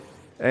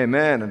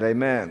Amen and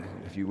amen.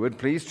 If you would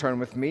please turn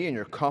with me in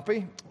your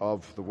copy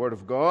of the Word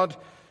of God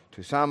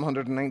to Psalm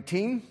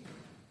 119.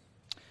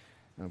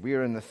 And we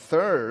are in the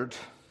third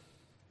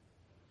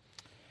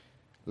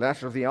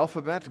letter of the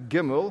alphabet,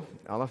 Gimel,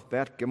 Aleph,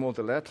 Bet, Gimel,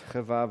 Dalet,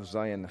 Chevav,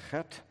 Zayin,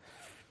 Chet.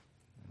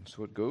 And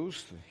so it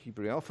goes, the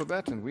Hebrew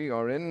alphabet, and we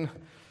are in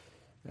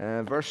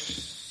verse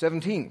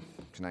 17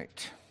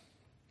 tonight.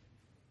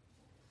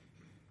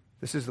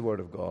 This is the Word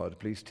of God.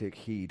 Please take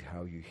heed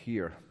how you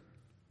hear.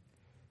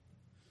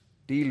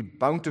 Deal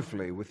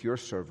bountifully with your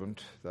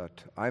servant,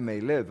 that I may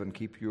live and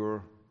keep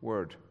your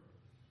word.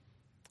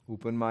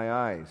 Open my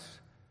eyes,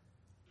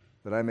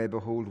 that I may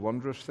behold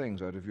wondrous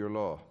things out of your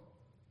law.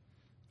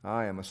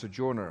 I am a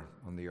sojourner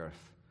on the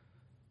earth.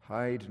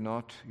 Hide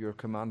not your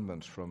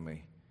commandments from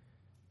me.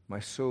 My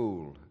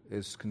soul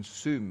is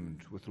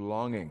consumed with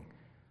longing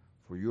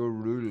for your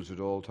rules at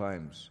all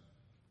times.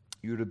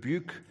 You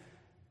rebuke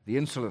the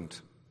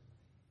insolent,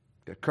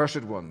 the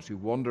accursed ones who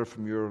wander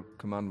from your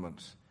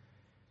commandments.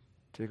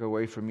 Take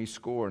away from me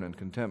scorn and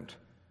contempt,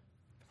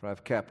 for I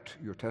have kept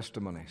your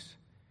testimonies.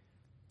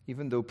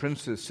 Even though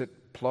princes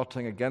sit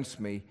plotting against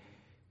me,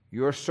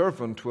 your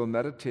servant will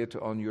meditate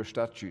on your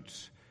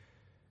statutes.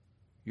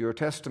 Your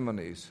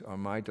testimonies are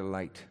my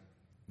delight.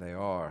 They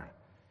are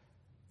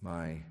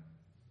my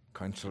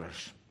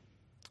counselors.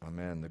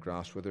 Amen. The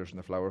grass withers and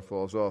the flower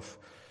falls off,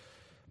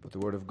 but the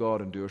word of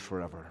God endures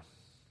forever.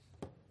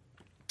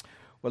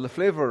 Well, the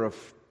flavor of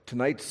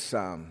tonight's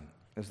psalm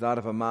is that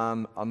of a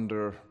man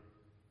under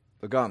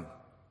the gun,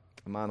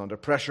 a man under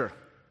pressure.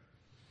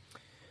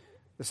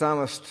 The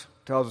psalmist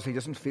tells us he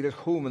doesn't feel at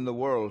home in the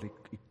world.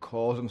 He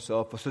calls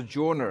himself a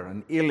sojourner,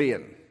 an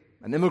alien,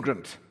 an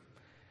immigrant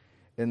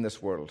in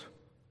this world.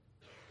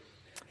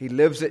 He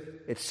lives,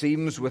 it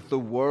seems, with the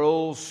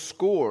world's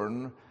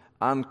scorn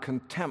and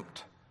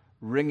contempt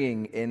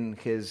ringing in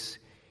his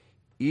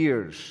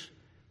ears.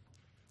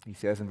 He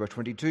says in verse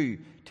 22,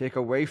 "Take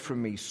away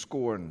from me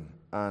scorn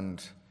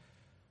and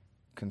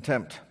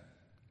contempt."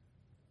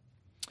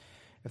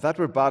 If that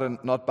were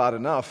not bad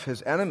enough,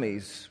 his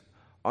enemies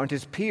aren't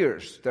his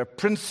peers. They're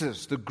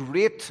princes, the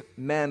great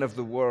men of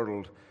the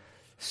world,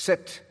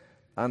 sit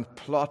and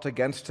plot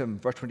against him.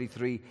 Verse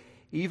 23,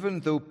 "Even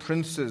though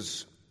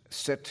princes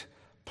sit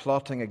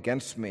plotting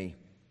against me,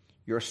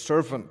 your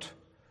servant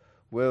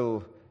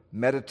will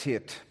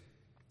meditate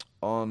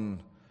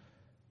on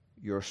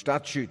your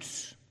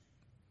statutes."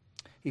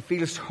 He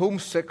feels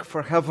homesick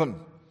for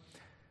heaven.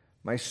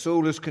 My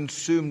soul is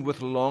consumed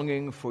with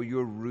longing for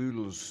your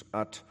rules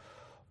at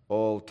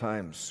all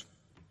times.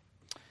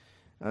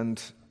 And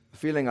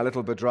feeling a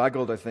little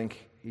bedraggled, I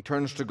think, he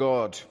turns to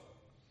God.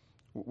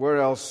 Where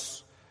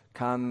else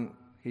can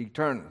he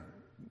turn?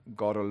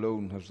 God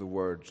alone has the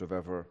words of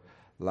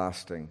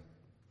everlasting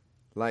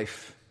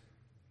life.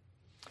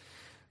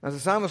 As the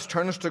psalmist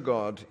turns to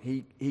God,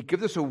 he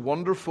gives us a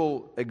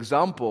wonderful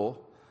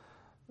example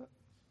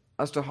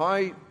as to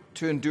how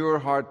to endure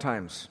hard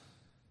times,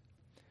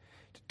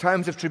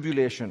 times of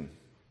tribulation,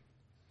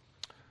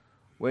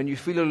 when you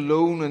feel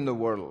alone in the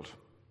world,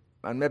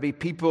 and maybe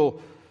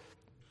people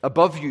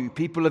above you,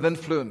 people of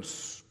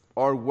influence,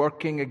 are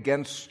working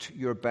against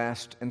your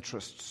best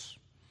interests.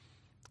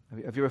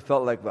 Have you ever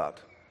felt like that?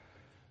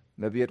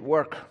 Maybe at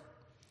work,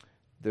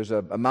 there's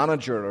a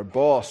manager or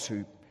boss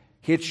who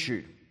hates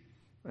you,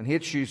 and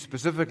hates you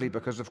specifically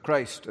because of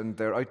Christ, and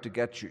they're out to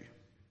get you.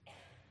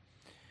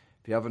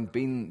 If you haven't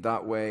been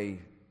that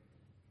way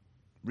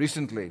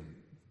recently,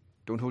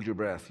 don't hold your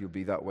breath, you'll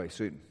be that way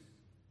soon.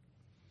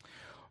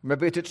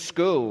 Maybe it's at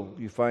school,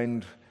 you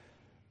find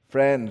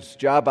friends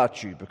jab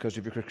at you because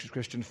of your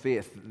Christian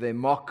faith. They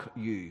mock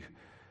you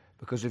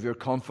because of your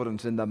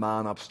confidence in the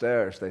man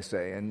upstairs, they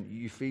say, and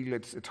you feel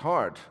it's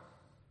hard.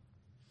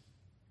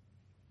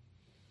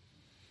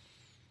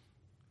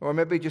 Or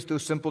maybe just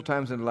those simple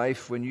times in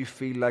life when you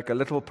feel like a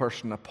little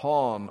person, a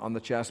pawn on the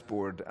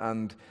chessboard,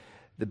 and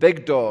the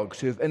big dogs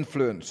who have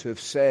influence, who have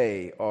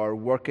say, are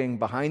working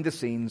behind the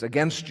scenes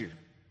against you.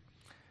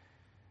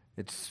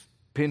 It's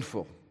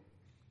painful,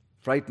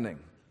 frightening.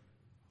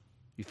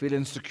 You feel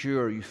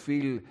insecure. You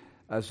feel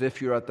as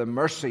if you're at the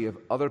mercy of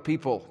other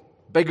people,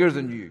 bigger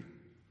than you.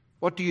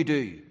 What do you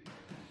do?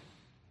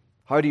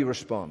 How do you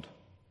respond?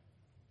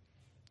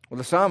 Well,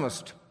 the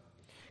psalmist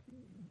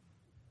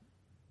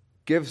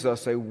gives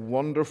us a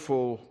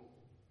wonderful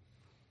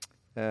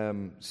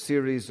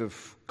series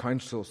of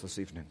counsels this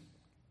evening.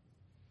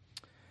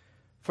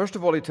 First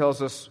of all, he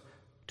tells us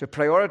to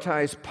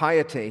prioritize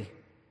piety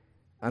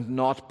and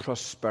not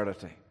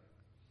prosperity.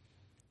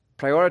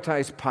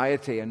 Prioritize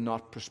piety and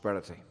not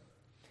prosperity.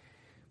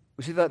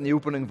 We see that in the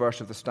opening verse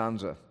of the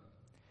stanza.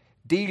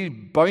 Deal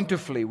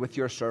bountifully with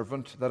your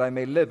servant, that I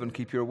may live and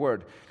keep your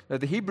word. Now,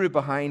 the Hebrew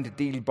behind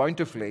deal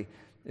bountifully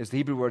is the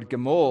Hebrew word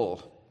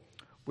gemol,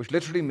 which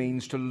literally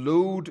means to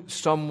load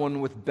someone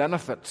with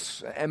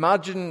benefits.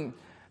 Imagine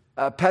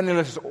a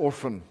penniless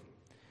orphan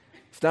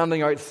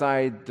standing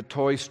outside the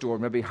toy store,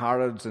 maybe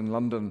Harrods in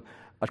London,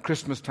 at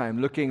Christmas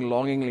time, looking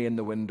longingly in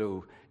the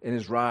window in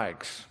his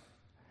rags.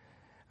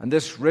 And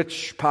this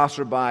rich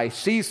passerby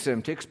sees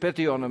him, takes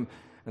pity on him,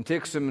 and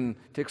takes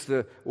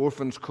the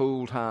orphan's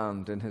cold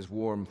hand in his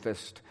warm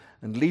fist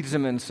and leads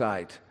him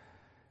inside.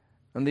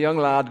 And the young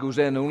lad goes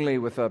in only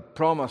with a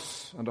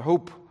promise and a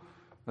hope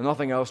and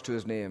nothing else to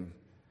his name.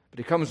 But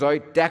he comes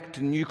out decked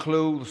in new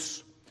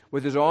clothes,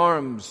 with his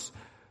arms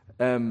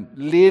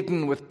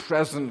laden with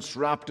presents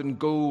wrapped in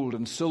gold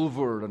and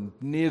silver and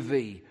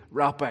navy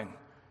wrapping.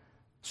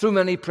 So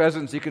many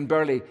presents he can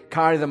barely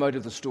carry them out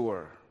of the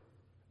store.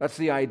 That's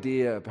the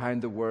idea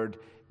behind the word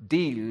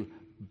deal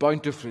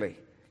bountifully.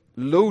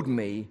 Load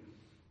me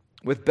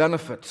with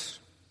benefits.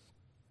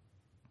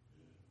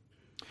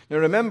 Now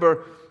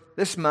remember,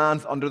 this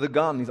man's under the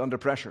gun. He's under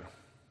pressure.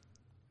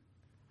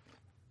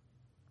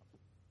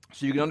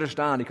 So you can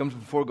understand, he comes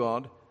before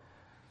God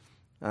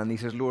and he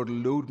says, Lord,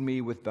 load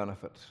me with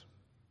benefits.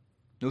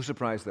 No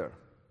surprise there.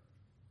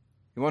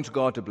 He wants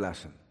God to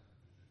bless him.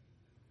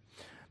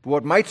 But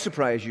what might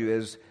surprise you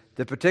is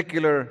the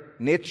particular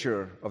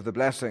nature of the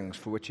blessings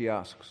for which he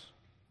asks.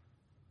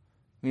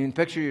 I mean,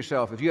 picture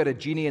yourself, if you had a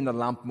genie in the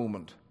lamp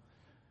moment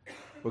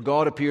where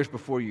God appears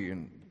before you,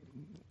 and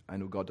I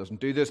know God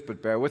doesn't do this,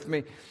 but bear with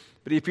me,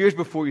 but he appears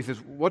before you and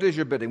says, what is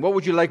your bidding? What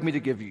would you like me to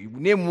give you?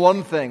 Name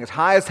one thing, as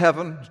high as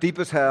heaven, as deep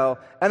as hell,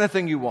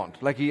 anything you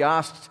want. Like he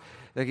asked,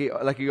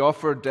 like he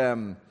offered,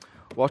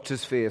 what's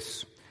his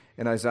face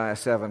in Isaiah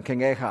 7,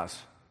 King Ahaz.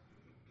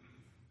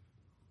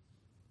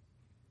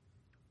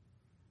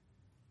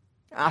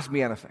 Ask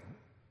me anything.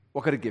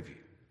 What could I give you?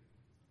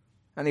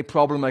 Any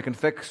problem I can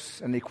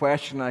fix, any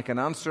question I can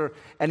answer,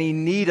 any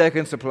need I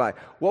can supply.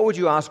 What would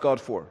you ask God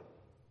for?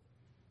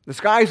 The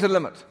sky's the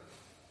limit.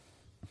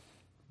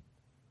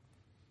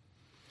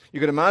 You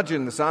can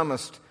imagine the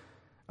psalmist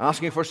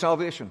asking for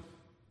salvation,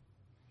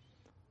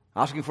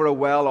 asking for a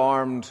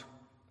well-armed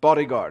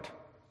bodyguard,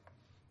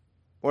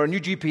 or a new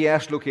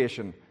GPS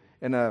location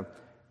in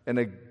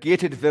a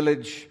gated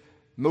village,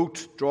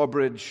 moat,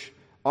 drawbridge,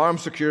 armed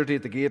security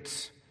at the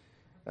gates,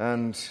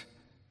 and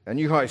a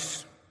new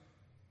house.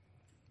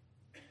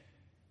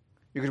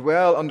 You could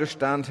well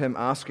understand him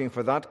asking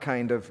for that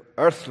kind of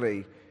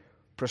earthly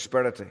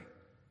prosperity.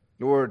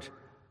 Lord,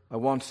 I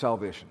want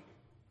salvation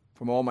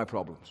from all my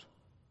problems.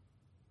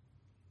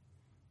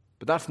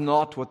 But that's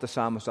not what the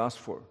psalmist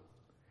asks for.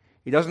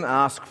 He doesn't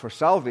ask for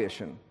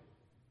salvation.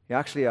 He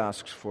actually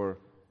asks for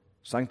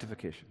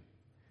sanctification.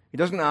 He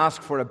doesn't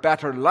ask for a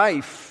better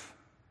life.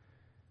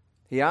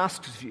 He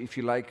asks, if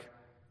you like,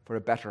 for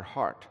a better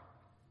heart.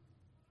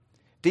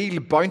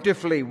 Deal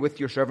bountifully with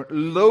your servant.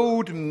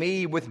 Load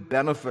me with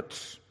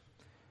benefits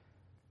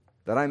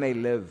that I may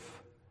live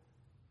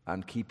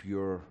and keep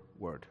your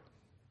word.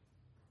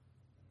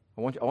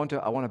 I want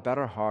a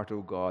better heart,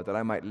 O God, that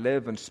I might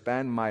live and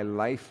spend my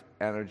life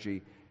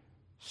energy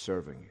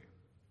serving you.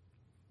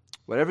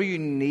 Whatever you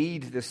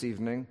need this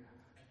evening,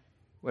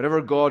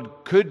 whatever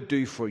God could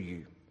do for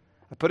you,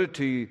 I put it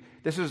to you,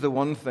 this is the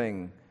one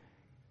thing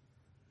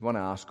you want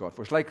to ask God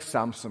for. It's like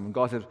Samson.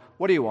 God says,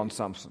 what do you want,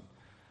 Samson?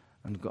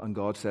 And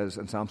God says,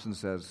 and Samson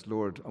says,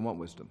 Lord, I want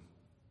wisdom.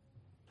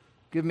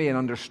 Give me an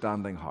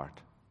understanding heart.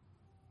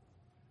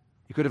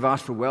 He could have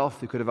asked for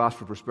wealth, he could have asked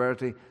for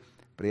prosperity,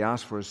 but he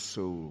asked for his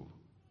soul.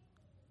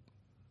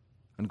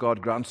 And God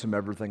grants him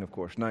everything, of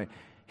course. Now, you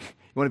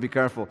want to be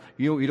careful.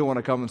 You don't want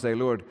to come and say,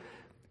 Lord,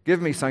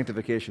 give me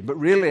sanctification. But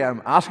really,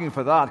 I'm asking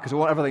for that because I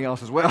want everything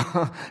else as well.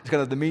 It's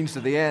kind of the means to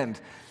the end.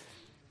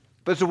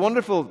 But it's a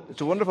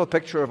wonderful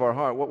picture of our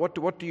heart.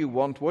 What do you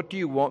want? What do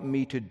you want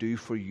me to do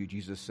for you?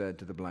 Jesus said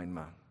to the blind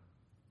man.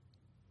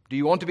 Do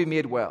you want to be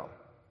made well?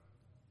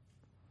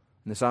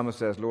 And the psalmist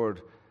says,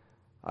 Lord,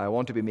 I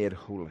want to be made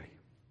holy.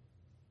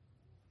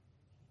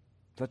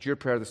 That's your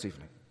prayer this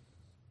evening.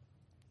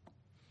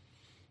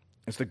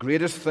 It's the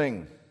greatest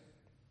thing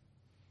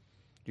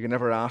you can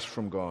ever ask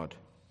from God.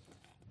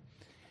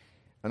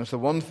 And it's the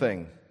one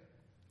thing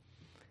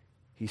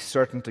He's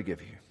certain to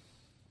give you.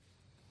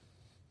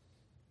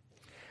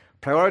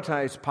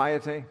 Prioritize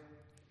piety,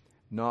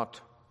 not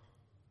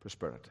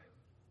prosperity.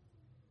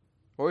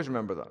 Always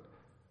remember that.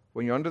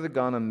 When you're under the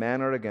gun and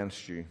men are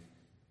against you,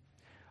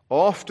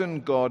 often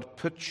God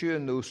puts you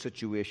in those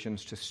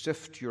situations to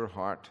sift your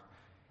heart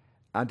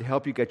and to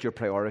help you get your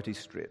priorities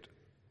straight.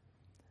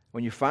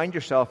 When you find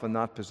yourself in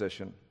that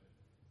position,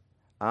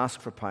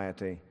 ask for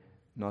piety,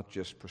 not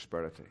just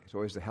prosperity. It's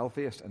always the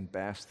healthiest and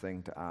best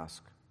thing to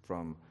ask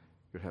from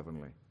your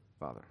Heavenly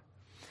Father.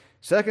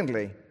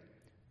 Secondly,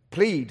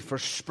 plead for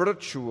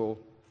spiritual,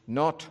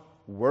 not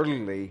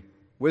worldly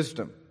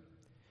wisdom.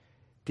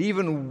 To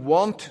even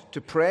want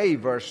to pray,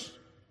 verse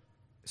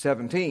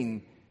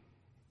 17,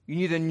 you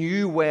need a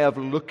new way of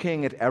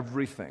looking at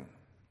everything.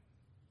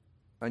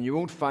 And you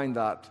won't find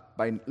that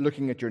by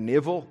looking at your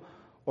navel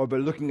or by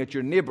looking at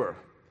your neighbor.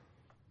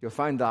 You'll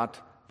find that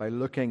by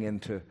looking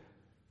into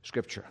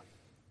Scripture.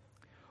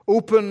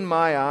 Open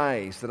my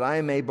eyes that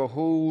I may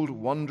behold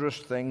wondrous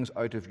things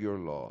out of your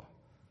law.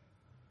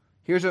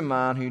 Here's a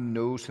man who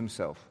knows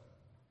himself.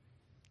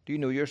 Do you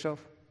know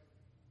yourself?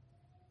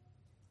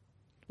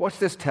 What's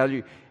this tell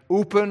you?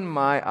 Open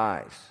my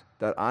eyes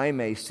that I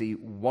may see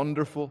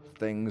wonderful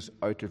things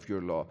out of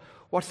your law.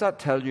 What's that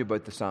tell you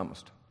about the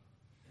psalmist?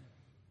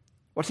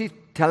 What's he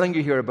telling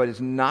you here about his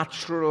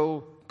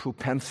natural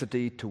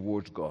propensity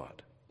towards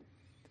God?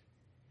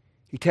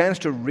 He tends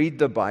to read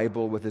the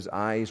Bible with his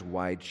eyes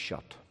wide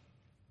shut.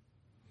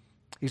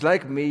 He's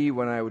like me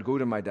when I would go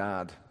to my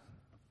dad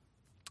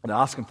and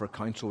ask him for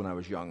counsel when I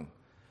was young.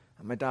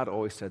 And my dad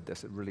always said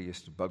this. It really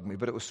used to bug me,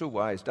 but it was so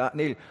wise. Dad,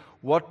 Neil,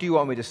 what do you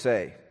want me to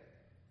say?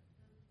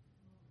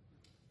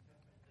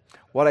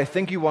 What I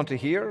think you want to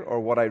hear or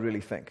what I really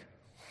think?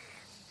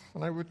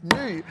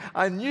 And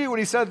I knew when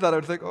he said that, I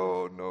would think,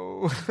 oh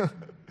no.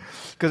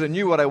 Because I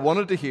knew what I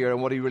wanted to hear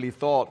and what he really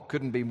thought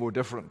couldn't be more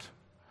different.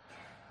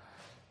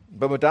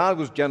 But my dad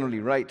was generally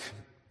right.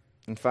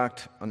 In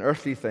fact, on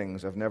earthly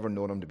things, I've never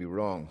known him to be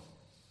wrong.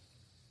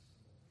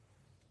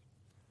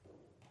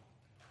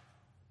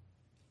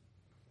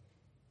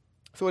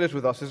 So it is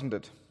with us, isn't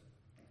it?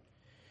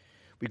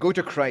 We go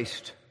to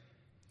Christ.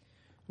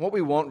 What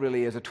we want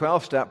really is a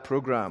 12-step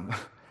program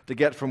to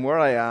get from where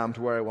I am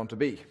to where I want to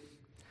be.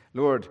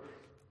 Lord,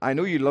 I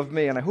know you love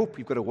me, and I hope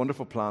you've got a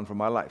wonderful plan for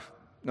my life.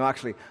 No,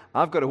 actually,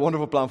 I've got a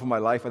wonderful plan for my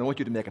life, and I want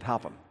you to make it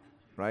happen,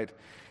 right?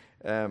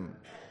 I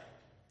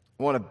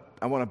want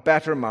a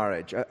better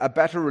marriage, a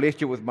better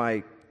relationship with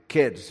my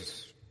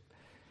kids,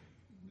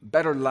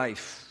 better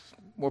life,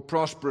 more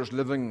prosperous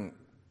living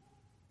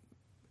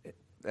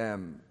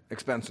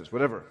expenses,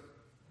 whatever,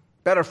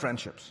 better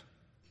friendships.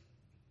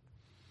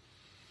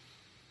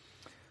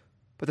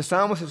 But the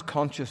psalmist is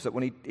conscious that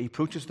when he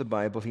approaches the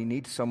Bible, he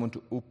needs someone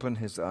to open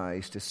his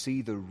eyes to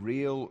see the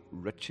real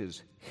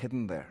riches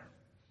hidden there.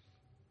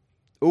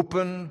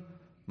 Open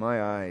my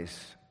eyes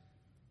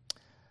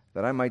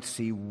that I might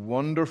see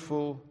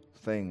wonderful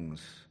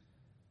things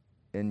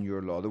in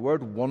your law. The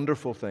word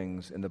wonderful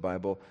things in the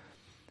Bible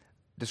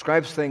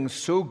describes things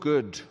so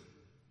good,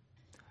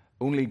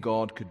 only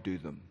God could do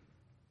them.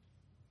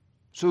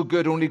 So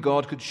good, only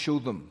God could show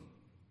them.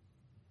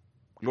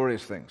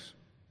 Glorious things.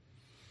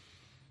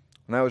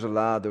 When I was a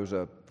lad, there was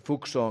a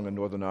folk song in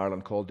Northern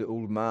Ireland called The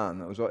Old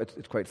Man.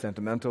 It's quite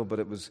sentimental, but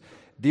it was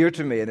dear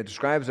to me, and it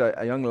describes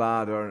a young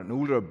lad, or an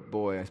older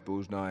boy, I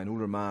suppose now, an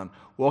older man,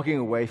 walking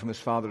away from his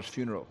father's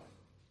funeral.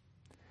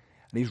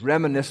 And he's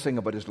reminiscing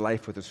about his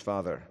life with his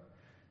father.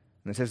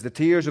 And it says, the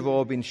tears have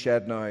all been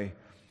shed now.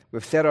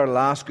 We've said our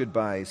last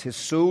goodbyes. His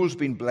soul's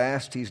been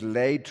blessed, he's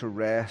laid to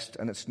rest,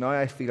 and it's now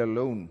I feel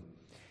alone.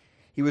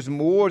 He was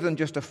more than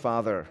just a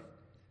father,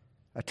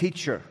 a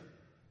teacher,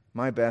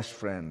 my best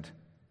friend.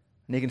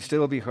 And he can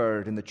still be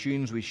heard in the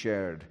tunes we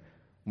shared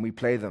when we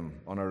play them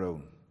on our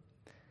own.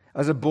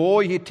 As a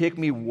boy, he'd take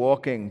me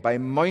walking by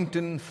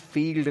mountain,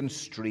 field, and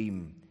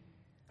stream,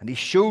 and he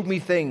showed me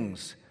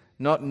things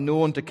not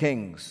known to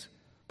kings,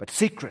 but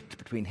secret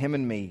between him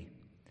and me,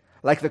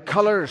 like the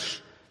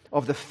colors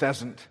of the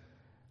pheasant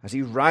as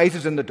he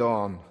rises in the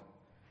dawn,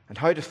 and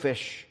how to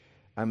fish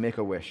and make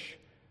a wish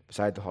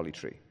beside the holly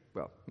tree.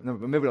 Well,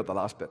 maybe not the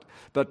last bit,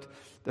 but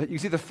you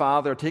see the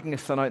father taking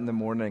his son out in the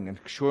morning and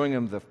showing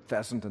him the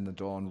pheasant in the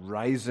dawn,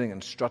 rising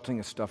and strutting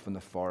his stuff in the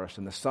forest,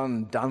 and the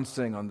sun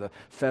dancing on the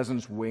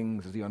pheasant's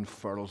wings as he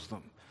unfurls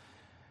them.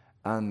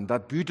 And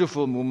that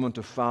beautiful moment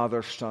of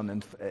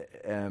father-son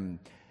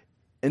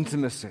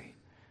intimacy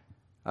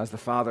as the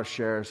father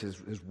shares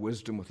his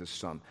wisdom with his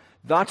son.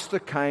 That's the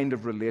kind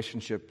of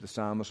relationship the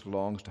psalmist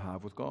longs to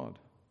have with God.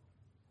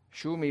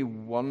 Show me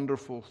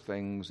wonderful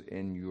things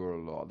in your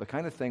law. The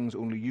kind of things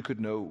only you could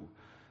know.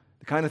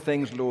 The kind of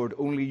things, Lord,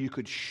 only you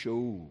could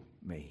show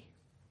me.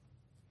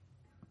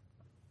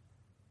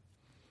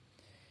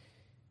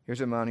 Here's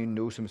a man who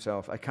knows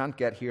himself. I can't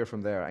get here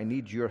from there. I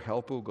need your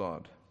help, O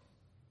God.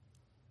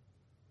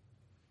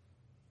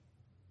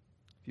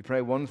 If you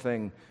pray one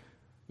thing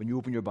when you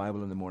open your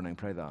Bible in the morning,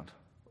 pray that.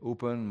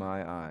 Open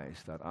my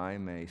eyes that I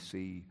may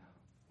see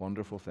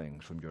wonderful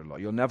things from your law.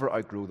 You'll never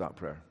outgrow that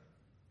prayer.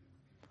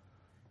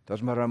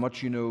 Doesn't matter how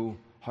much you know,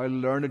 how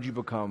learned you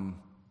become,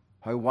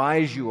 how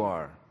wise you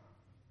are.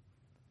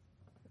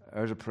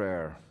 There's a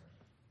prayer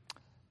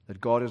that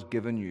God has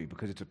given you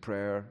because it's a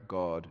prayer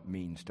God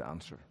means to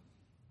answer.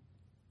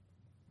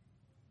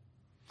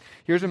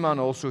 Here's a man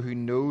also who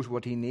knows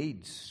what he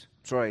needs.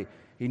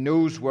 He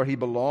knows where he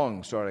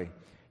belongs.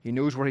 He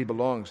knows where he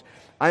belongs.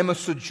 I'm a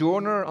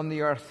sojourner on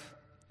the earth.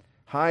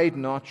 Hide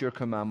not your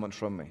commandments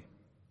from me.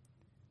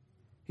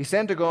 He's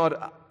saying to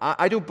God,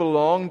 I don't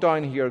belong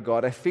down here,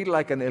 God. I feel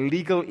like an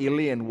illegal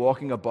alien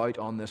walking about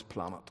on this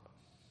planet.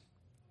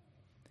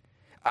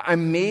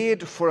 I'm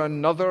made for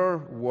another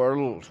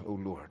world, O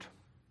Lord.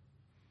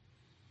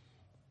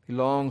 He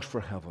longs for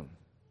heaven.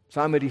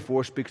 Psalm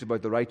 84 speaks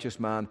about the righteous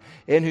man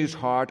in whose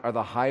heart are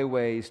the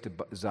highways to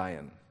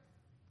Zion.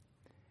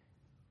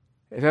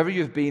 If ever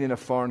you've been in a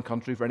foreign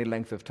country for any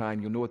length of time,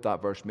 you'll know what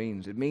that verse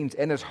means. It means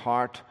in his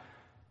heart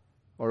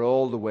are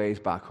all the ways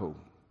back home.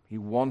 He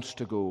wants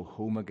to go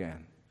home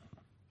again.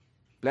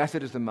 Blessed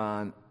is the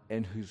man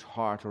in whose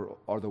heart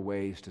are the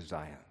ways to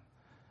Zion,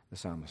 the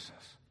psalmist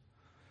says.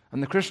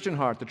 And the Christian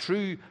heart, the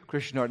true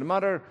Christian heart, no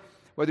matter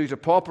whether he's a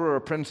pauper or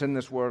a prince in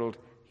this world,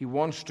 he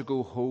wants to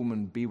go home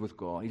and be with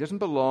God. He doesn't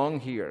belong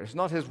here. It's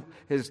not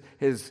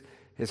his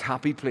his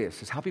happy place.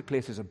 His happy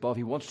place is above.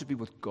 He wants to be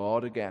with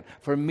God again.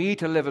 For me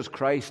to live as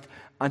Christ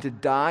and to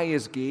die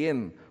is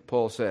gain,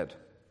 Paul said.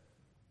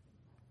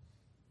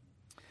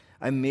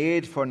 I'm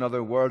made for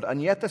another world.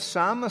 And yet the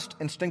psalmist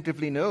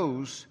instinctively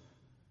knows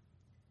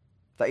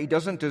that he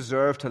doesn't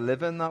deserve to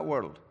live in that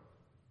world.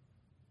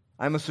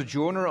 I'm a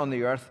sojourner on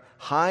the earth.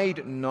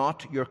 Hide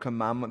not your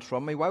commandments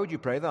from me. Why would you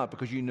pray that?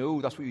 Because you know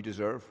that's what you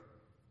deserve.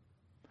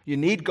 You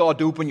need God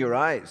to open your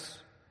eyes.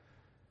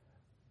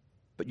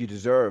 But you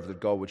deserve that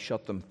God would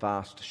shut them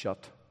fast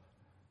shut,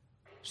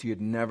 so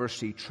you'd never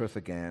see truth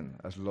again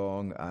as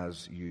long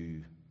as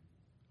you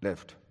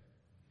lived.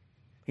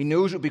 He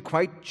knows it would be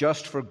quite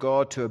just for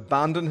God to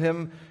abandon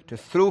him, to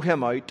throw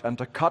him out, and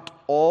to cut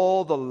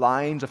all the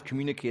lines of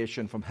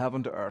communication from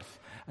heaven to earth,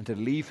 and to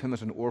leave him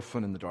as an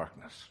orphan in the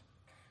darkness.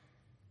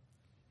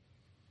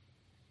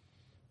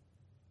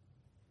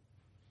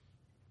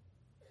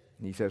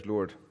 And he says,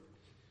 Lord,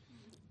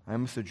 I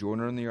am a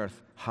sojourner on the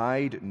earth.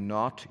 Hide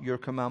not your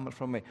commandment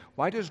from me.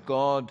 Why does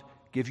God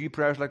give you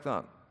prayers like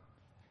that?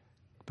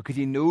 Because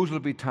he knows there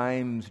will be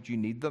times that you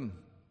need them.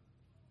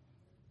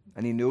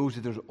 And he knows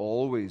that there's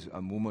always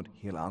a moment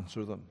he'll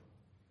answer them.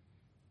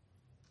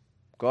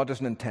 God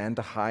doesn't intend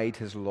to hide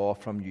his law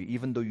from you,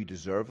 even though you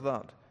deserve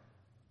that.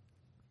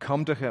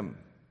 Come to him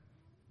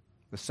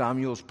with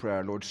Samuel's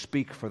prayer, Lord,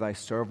 speak, for thy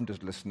servant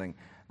is listening,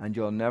 and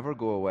you'll never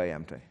go away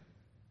empty.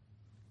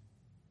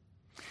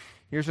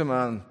 Here's a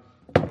man,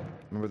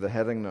 remember the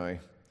heading now,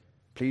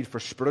 plead for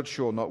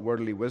spiritual, not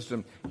worldly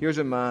wisdom. Here's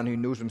a man who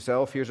knows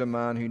himself. Here's a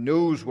man who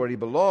knows where he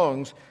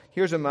belongs.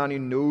 Here's a man who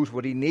knows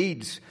what he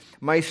needs.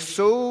 My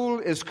soul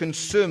is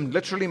consumed.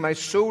 Literally, my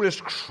soul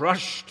is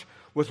crushed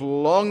with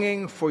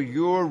longing for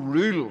your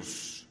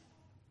rules.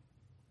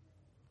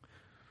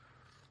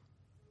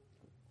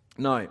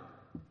 Now,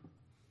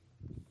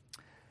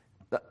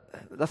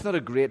 that's not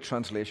a great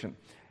translation.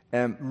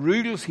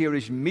 Rules here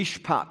is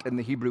mishpat in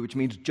the Hebrew, which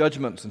means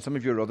judgments. And some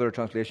of your other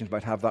translations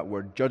might have that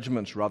word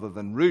judgments rather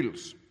than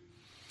rules.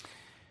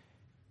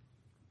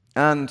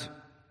 And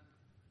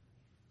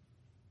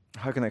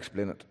how can I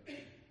explain it?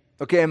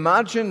 Okay,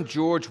 imagine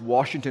George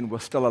Washington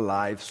was still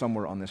alive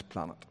somewhere on this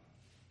planet.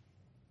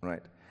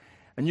 Right?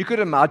 And you could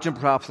imagine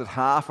perhaps that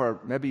half,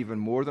 or maybe even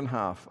more than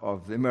half,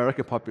 of the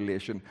American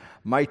population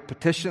might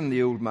petition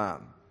the old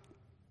man.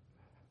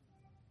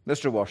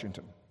 Mr.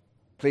 Washington,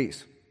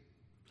 please,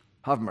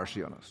 have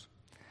mercy on us.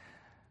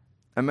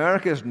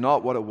 America is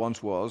not what it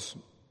once was.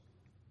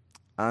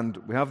 And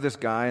we have this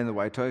guy in the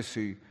White House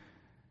who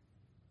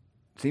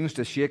seems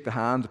to shake the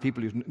hands of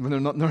people when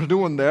there's no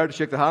one there to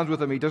shake the hands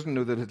with him. He doesn't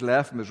know that his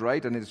left and his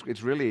right, and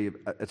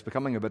it's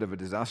becoming a bit of a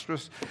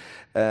disastrous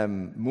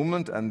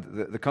moment, and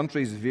the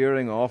country's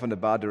veering off in a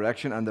bad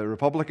direction, and the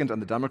Republicans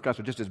and the Democrats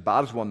are just as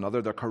bad as one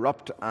another. They're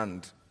corrupt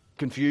and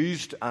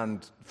confused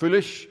and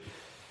foolish,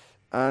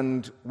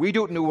 and we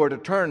don't know where to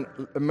turn.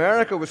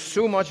 America was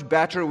so much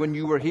better when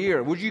you were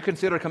here. Would you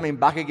consider coming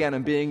back again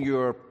and being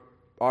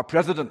our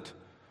president?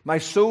 My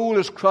soul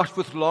is crushed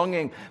with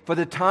longing for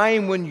the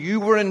time when you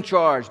were in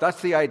charge. That's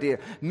the idea.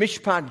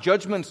 Mishpat,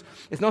 judgments,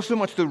 it's not so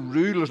much the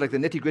rules like the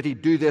nitty-gritty,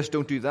 do this,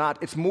 don't do that.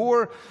 It's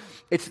more,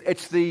 it's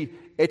the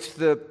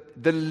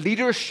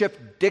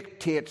leadership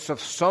dictates of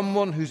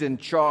someone who's in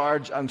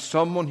charge and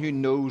someone who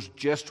knows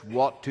just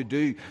what to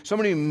do.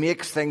 Someone who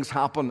makes things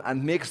happen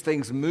and makes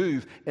things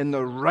move in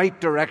the right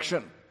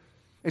direction.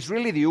 It's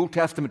really the Old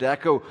Testament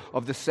echo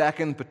of the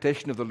second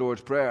petition of the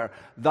Lord's Prayer.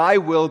 Thy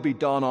will be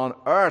done on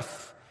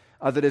earth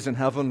as it is in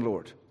heaven,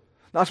 Lord.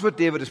 That's what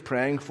David is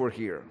praying for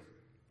here.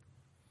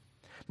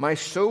 My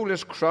soul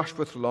is crushed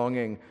with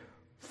longing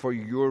for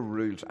your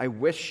rules. I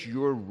wish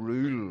your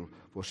rule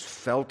was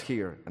felt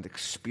here and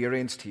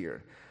experienced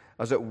here,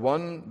 as it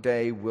one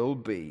day will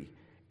be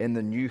in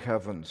the new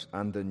heavens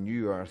and the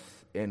new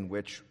earth in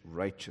which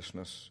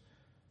righteousness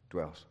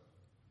dwells.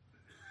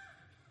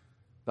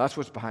 That's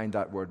what's behind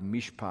that word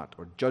mishpat,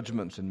 or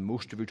judgments in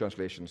most of your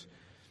translations,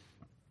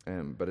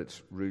 but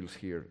it's rules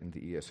here in the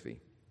ESV.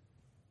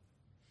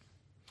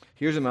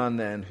 Here's a man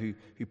then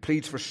who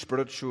pleads for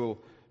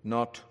spiritual,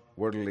 not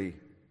worldly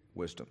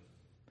wisdom.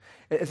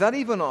 Is that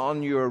even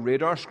on your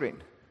radar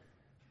screen?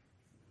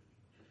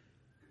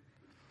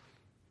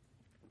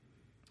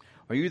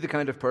 Are you the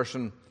kind of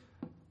person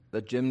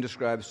that Jim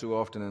describes so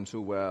often and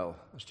so well,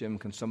 as Jim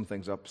can sum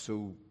things up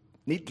so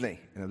neatly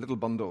in a little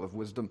bundle of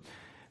wisdom,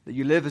 that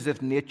you live as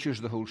if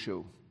nature's the whole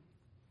show?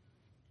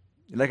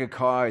 You're like a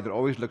cow that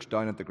always looks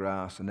down at the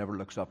grass and never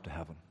looks up to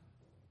heaven.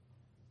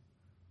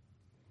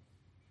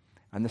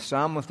 And the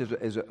psalmist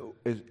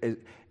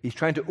he's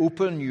trying to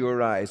open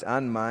your eyes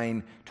and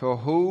mine to a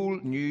whole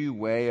new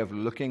way of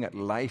looking at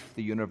life,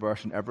 the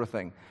universe, and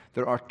everything.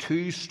 There are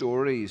two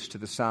stories to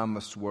the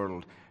psalmist's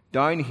world.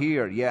 Down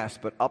here, yes,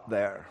 but up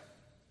there.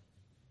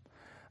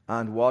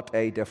 And what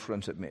a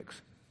difference it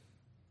makes.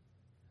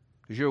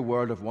 Is your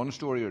world of one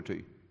story or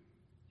two?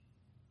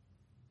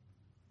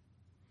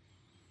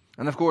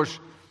 And of course,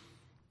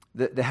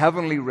 the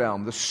heavenly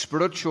realm, the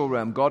spiritual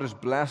realm, God has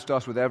blessed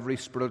us with every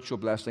spiritual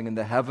blessing in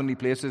the heavenly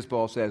places,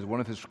 Paul says, one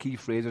of his key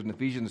phrases in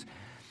Ephesians.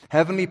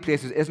 Heavenly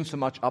places isn't so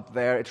much up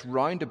there, it's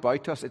round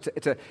about us.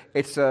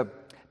 It's a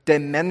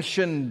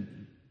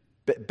dimension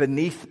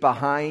beneath,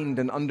 behind,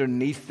 and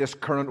underneath this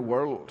current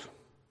world.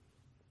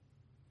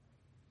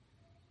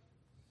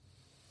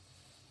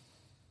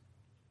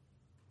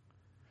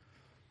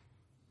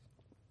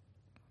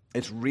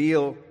 It's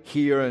real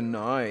here and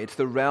now. It's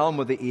the realm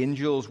where the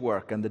angels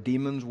work and the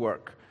demons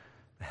work.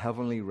 The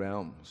heavenly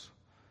realms.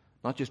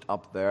 Not just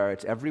up there,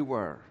 it's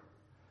everywhere.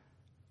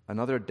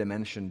 Another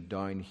dimension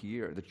down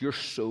here that your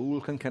soul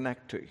can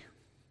connect to.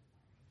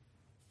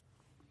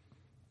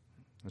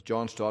 As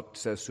John Stott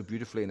says so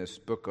beautifully in his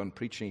book on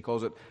preaching, he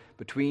calls it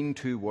between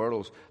two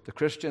worlds. The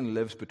Christian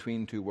lives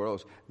between two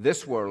worlds.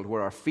 This world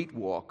where our feet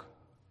walk,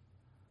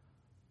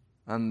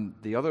 and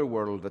the other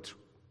world that's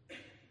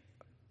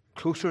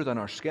closer than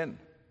our skin.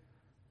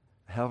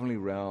 The heavenly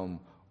realm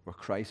where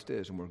Christ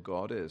is and where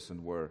God is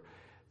and where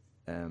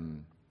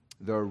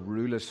their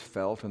rule is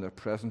felt and their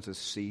presence is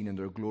seen and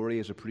their glory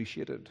is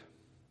appreciated.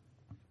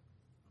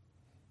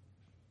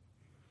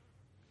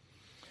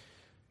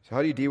 So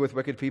how do you deal with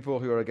wicked people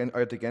who are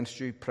out against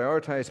you?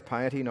 Prioritize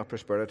piety, not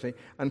prosperity,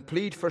 and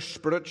plead for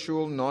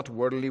spiritual, not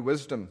worldly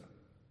wisdom.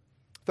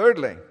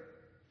 Thirdly,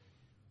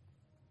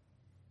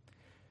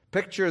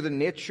 picture the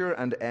nature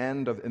and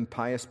end of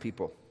impious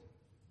people.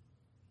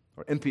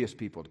 Or impious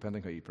people,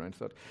 depending how you pronounce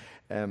that.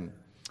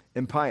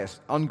 Impious,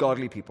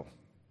 ungodly people.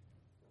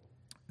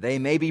 They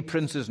may be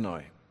princes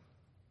now.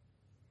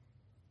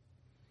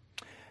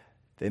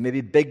 They may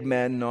be big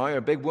men now or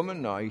big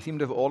women now. You seem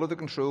to have all of the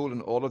control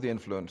and all of the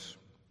influence.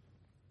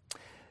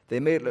 They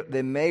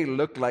may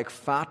look like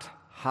fat,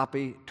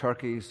 happy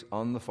turkeys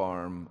on the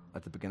farm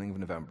at the beginning of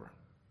November.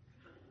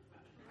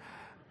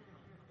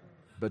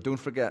 But don't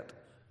forget,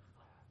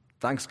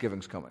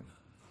 Thanksgiving's coming.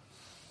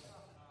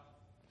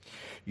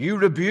 You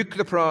rebuke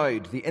the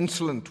proud, the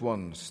insolent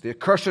ones, the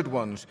accursed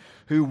ones,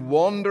 who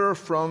wander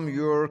from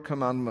your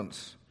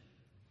commandments.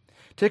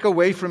 Take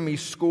away from me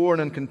scorn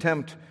and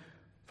contempt,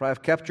 for I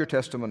have kept your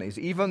testimonies.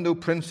 Even though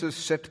princes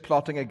sit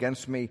plotting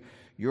against me,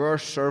 your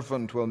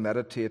servant will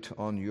meditate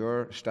on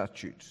your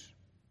statutes.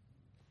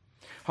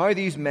 How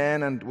these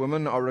men and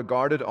women are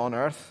regarded on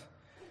earth,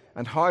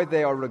 and how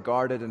they are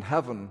regarded in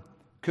heaven,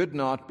 could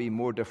not be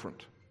more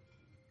different.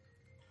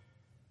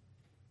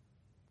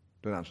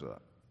 Don't answer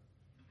that.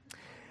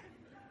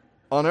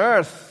 On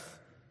earth,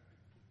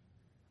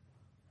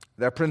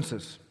 they're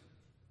princes,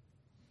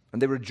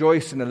 and they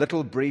rejoice in a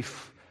little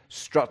brief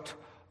strut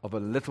of a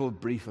little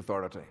brief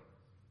authority.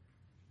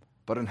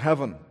 But in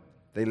heaven,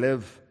 they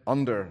live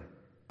under,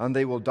 and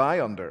they will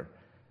die under,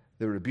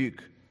 the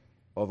rebuke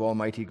of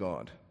Almighty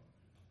God.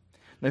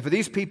 Now, for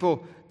these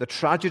people, the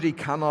tragedy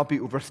cannot be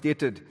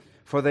overstated,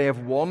 for they have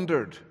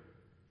wandered.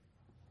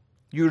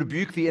 You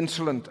rebuke the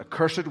insolent,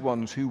 accursed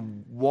ones who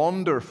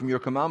wander from your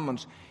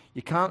commandments.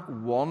 You can't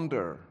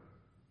wander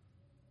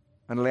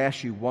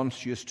unless you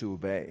once used to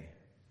obey.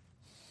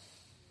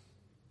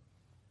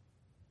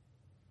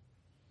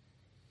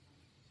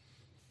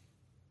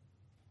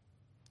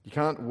 You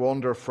can't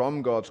wander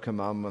from God's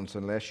commandments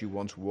unless you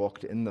once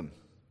walked in them.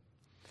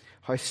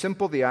 How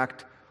simple the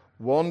act,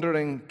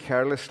 wandering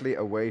carelessly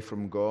away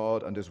from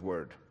God and His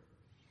Word.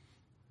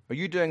 Are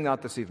you doing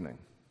that this evening?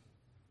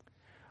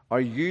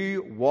 Are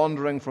you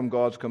wandering from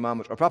God's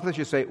commandments? Or perhaps I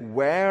should say,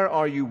 where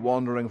are you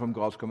wandering from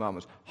God's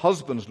commandments?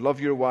 Husbands, love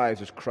your wives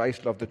as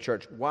Christ loved the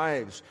church.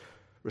 Wives,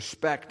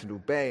 respect and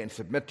obey and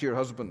submit to your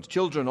husbands.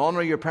 Children,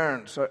 honor your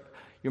parents,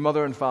 your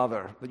mother and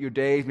father, that your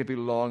days may be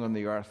long on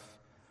the earth.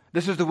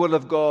 This is the will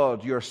of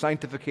God, your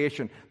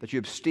sanctification, that you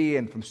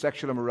abstain from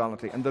sexual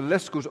immorality. And the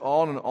list goes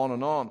on and on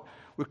and on.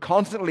 We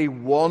constantly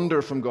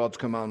wander from God's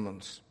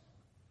commandments.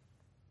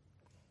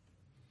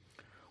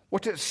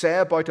 What does it say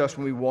about us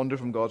when we wander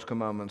from God's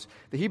commandments?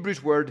 The Hebrew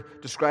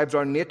word describes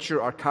our nature,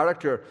 our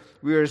character.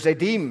 We are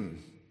zedim,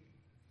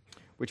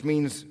 which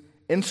means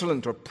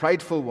insolent or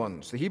prideful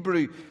ones. The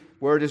Hebrew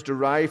word is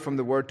derived from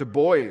the word to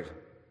boil.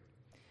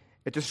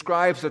 It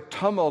describes a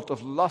tumult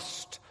of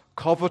lust,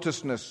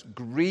 covetousness,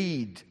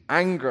 greed,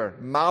 anger,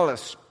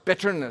 malice,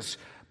 bitterness,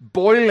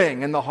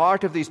 boiling in the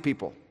heart of these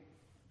people.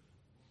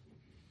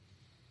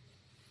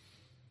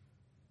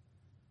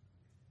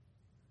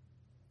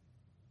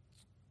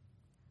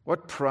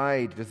 What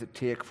pride does it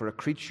take for a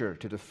creature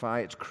to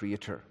defy its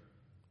creator?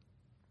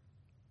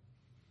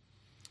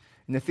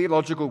 In the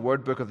theological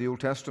word book of the Old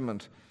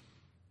Testament,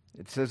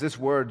 it says this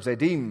word,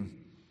 zedim,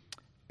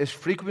 is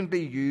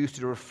frequently used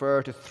to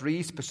refer to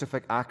three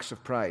specific acts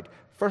of pride.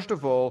 First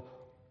of all,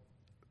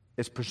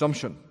 is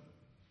presumption.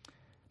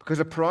 Because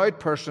a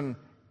person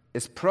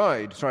is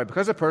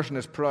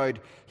proud,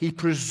 he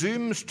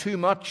presumes too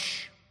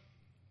much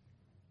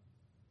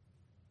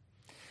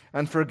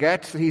and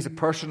forgets that he's a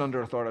person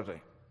under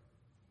authority.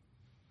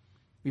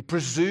 We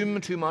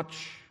presume too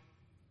much.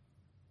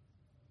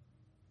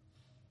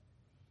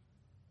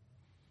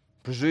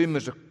 Presume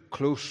is a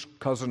close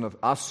cousin of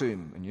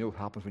assume, and you know what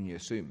happens when you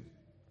assume.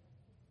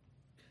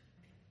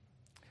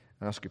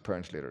 Ask your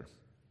parents later.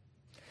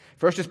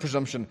 First is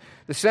presumption.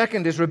 The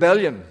second is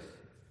rebellion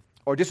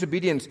or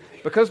disobedience.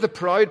 Because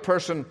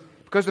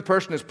Because the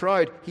person is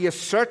proud, he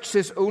asserts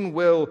his own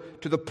will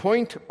to the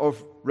point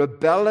of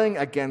rebelling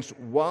against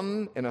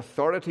one in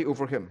authority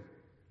over him.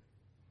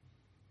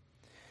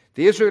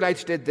 The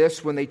Israelites did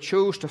this when they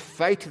chose to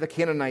fight the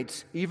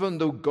Canaanites, even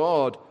though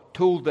God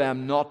told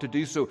them not to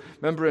do so.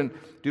 Remember in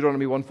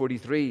Deuteronomy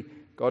 1:43,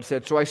 God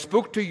said, "So I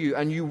spoke to you,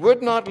 and you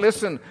would not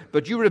listen,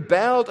 but you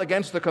rebelled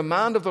against the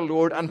command of the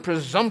Lord, and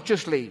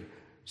presumptuously,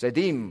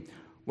 Zeddim,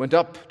 went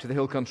up to the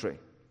hill country."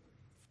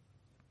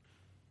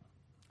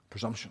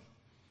 Presumption.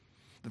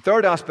 The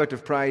third aspect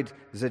of pride,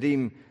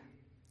 Zeddim,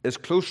 is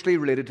closely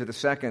related to the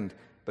second,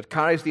 but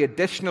carries the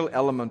additional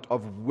element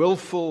of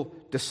willful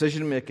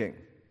decision-making.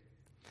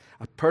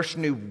 A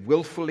person who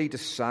willfully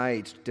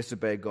decides to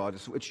disobey God.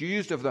 It's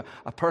used of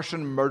a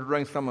person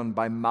murdering someone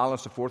by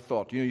malice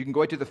aforethought. You can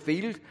go out to the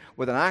field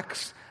with an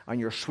axe, and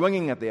you're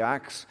swinging at the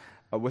axe,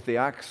 with the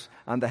axe,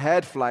 and the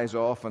head flies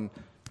off and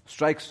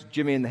strikes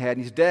Jimmy in the head,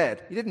 and he's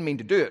dead. You didn't mean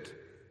to do it.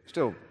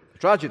 Still a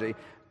tragedy,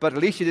 but at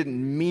least you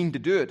didn't mean to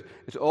do it.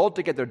 It's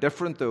altogether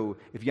different, though,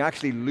 if you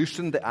actually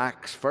loosened the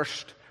axe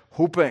first,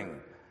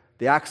 hoping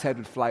the axe head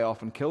would fly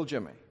off and kill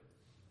Jimmy.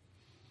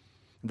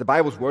 The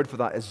Bible's word for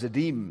that is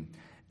Zeddim.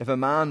 If a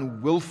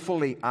man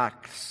willfully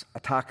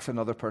attacks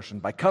another person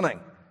by cunning,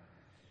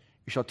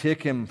 you shall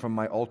take him from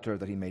my altar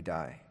that he may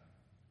die.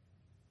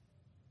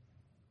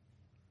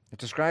 It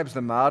describes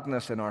the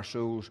madness in our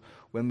souls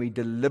when we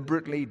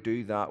deliberately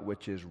do that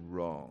which is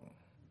wrong.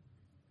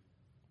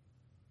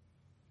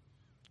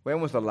 When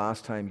was the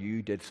last time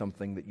you did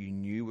something that you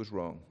knew was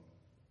wrong,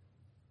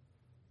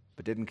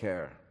 but didn't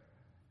care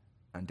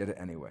and did it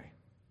anyway?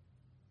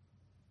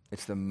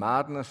 It's the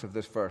madness of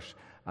this verse.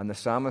 And the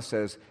psalmist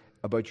says,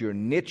 about your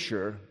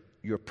nature,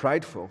 you're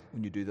prideful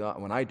when you do that,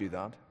 when I do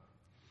that.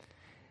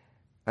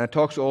 And it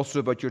talks also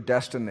about your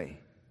destiny.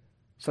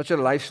 Such a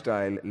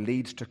lifestyle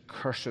leads to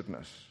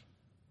cursedness.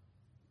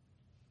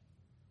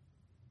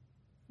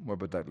 More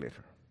about that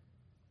later.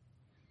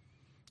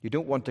 You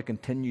don't want to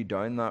continue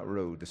down that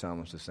road, the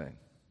psalmist is saying.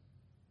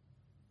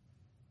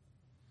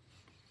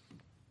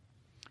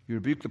 You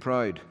rebuke the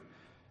proud,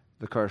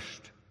 the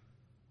cursed,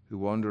 who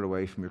wander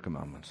away from your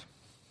commandments.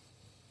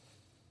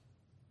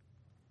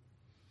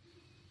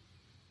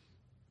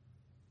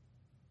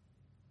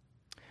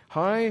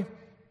 How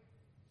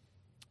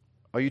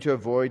are you to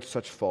avoid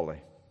such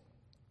folly?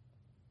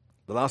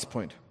 The last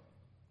point.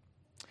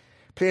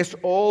 Place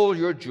all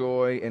your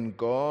joy in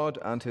God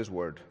and His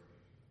Word.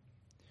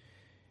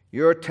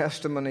 Your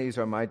testimonies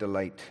are my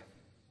delight.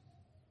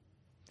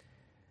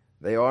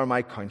 They are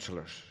my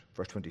counselors.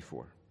 Verse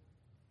 24.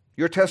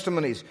 Your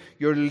testimonies,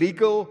 your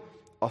legal,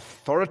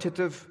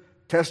 authoritative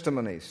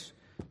testimonies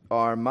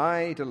are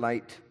my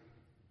delight.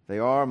 They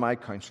are my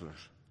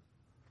counselors.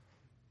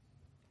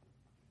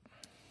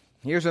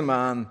 Here's a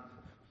man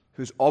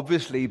who's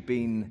obviously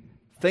been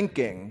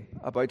thinking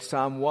about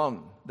Psalm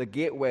 1, the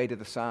gateway to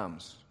the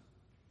Psalms.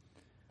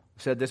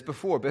 I've said this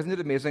before, but isn't it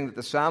amazing that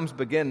the Psalms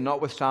begin not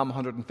with Psalm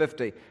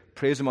 150,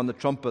 praise Him on the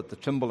trumpet, the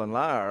cymbal and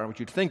lyre, which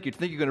you'd think you're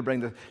going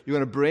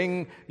to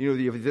bring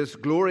this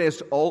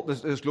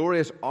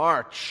glorious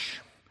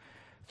arch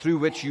through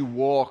which you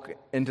walk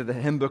into the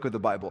hymn book of the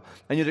Bible.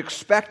 And you'd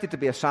expect it to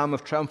be a psalm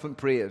of triumphant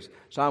praise.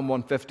 Psalm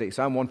 150,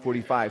 Psalm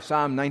 145,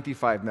 Psalm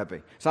 95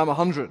 maybe, Psalm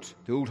 100,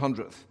 the old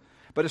 100th.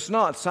 But it's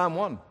not, it's Psalm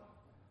 1.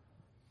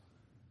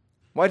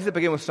 Why does it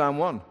begin with Psalm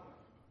 1?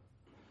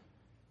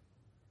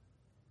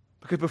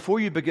 Because before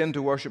you begin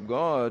to worship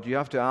God, you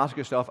have to ask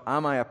yourself,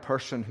 am I a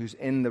person who's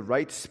in the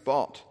right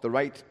spot, the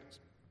right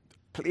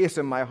place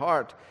in my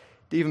heart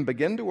to even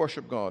begin to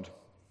worship God?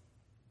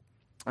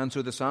 And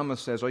so the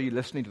psalmist says, are you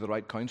listening to the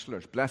right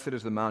counselors? Blessed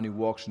is the man who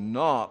walks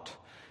not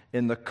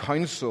in the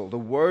counsel, the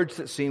words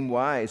that seem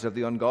wise of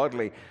the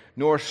ungodly,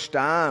 nor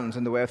stands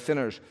in the way of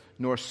sinners,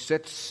 nor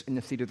sits in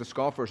the seat of the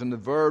scoffers. And the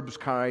verbs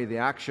carry the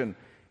action.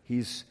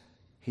 He's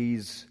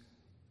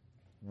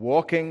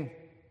walking,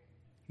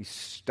 he's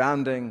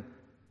standing,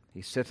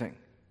 he's sitting.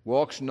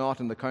 Walks not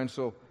in the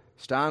counsel,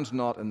 stands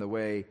not in the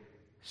way,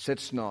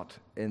 sits not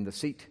in the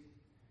seat.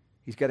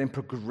 He's getting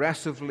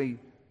progressively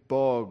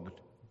bogged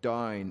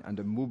down and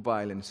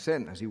immobile in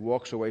sin as he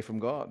walks away from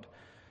God.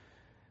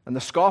 And the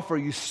scoffer,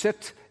 you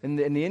sit in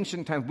the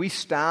ancient times, we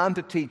stand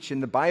to teach. In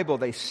the Bible,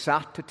 they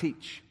sat to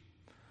teach.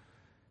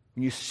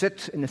 When you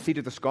sit in the seat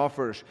of the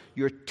scoffers,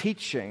 you're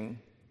teaching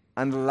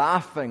and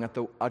laughing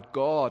at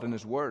God and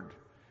His Word.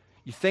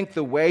 You think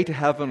the way to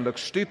heaven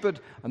looks stupid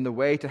and the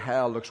way to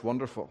hell looks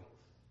wonderful.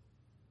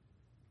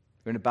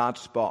 You're in a bad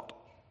spot.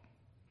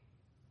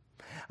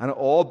 And it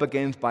all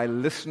begins by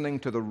listening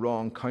to the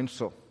wrong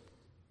counsel.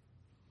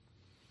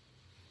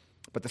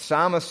 But the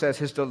psalmist says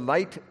his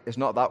delight is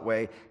not that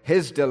way.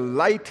 His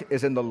delight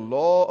is in the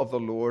law of the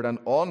Lord, and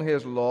on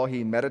His law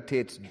he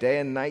meditates day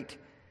and night.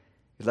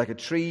 He's like a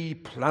tree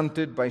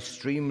planted by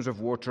streams of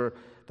water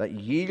that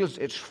yields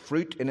its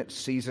fruit in its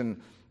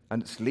season,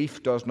 and its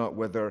leaf does not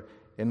wither.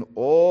 In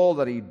all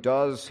that he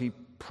does, he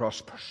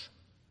prospers.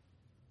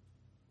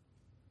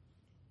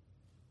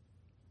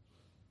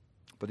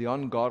 But the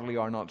ungodly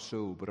are not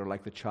so, but are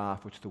like the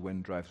chaff which the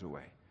wind drives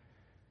away.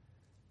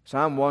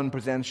 Psalm 1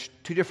 presents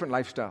two different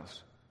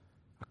lifestyles,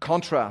 a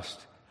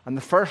contrast, and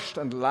the first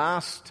and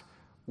last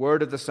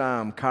word of the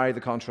psalm carry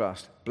the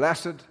contrast.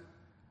 Blessed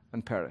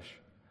and perish.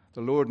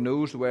 The Lord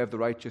knows the way of the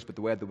righteous, but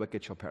the way of the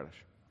wicked shall perish.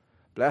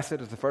 Blessed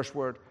is the first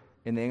word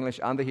in the English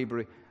and the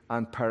Hebrew,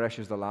 and perish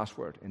is the last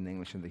word in the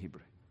English and the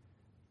Hebrew.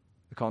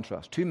 The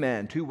contrast. Two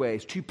men, two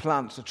ways, two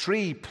plants, a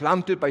tree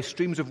planted by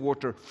streams of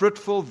water,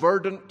 fruitful,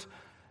 verdant,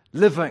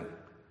 living.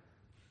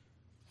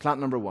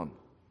 Plant number one.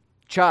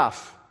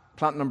 Chaff,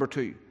 plant number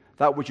two.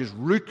 That which is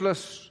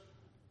rootless,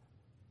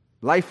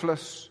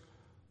 lifeless,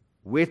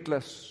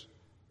 weightless,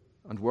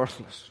 and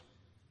worthless.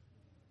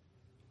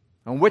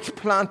 And which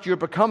plant you're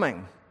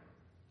becoming,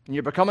 and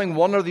you're becoming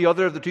one or the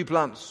other of the two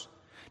plants,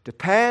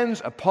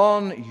 depends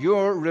upon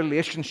your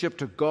relationship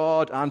to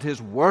God and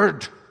His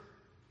Word.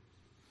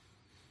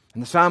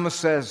 And the psalmist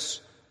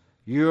says,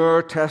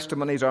 your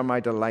testimonies are my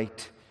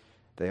delight.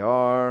 They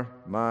are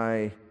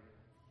my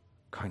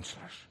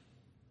counselors.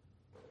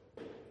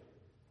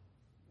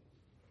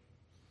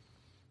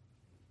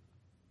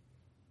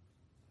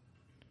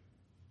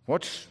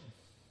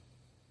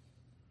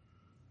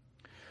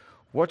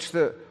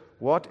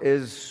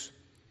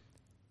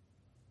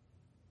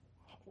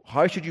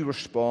 How should you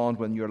respond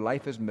when your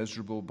life is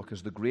miserable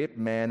because the great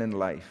men in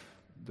life,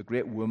 the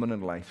great women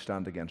in life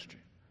stand against you?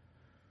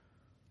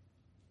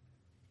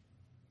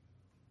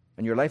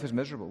 And your life is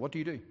miserable. What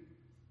do?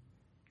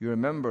 You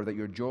remember that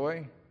your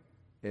joy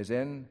is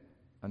in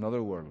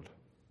another world.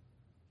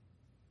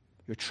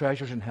 Your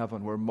treasure's in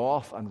heaven where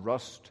moth and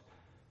rust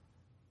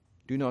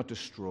do not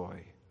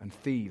destroy and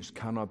thieves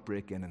cannot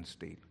break in and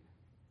steal.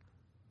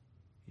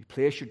 You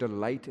place your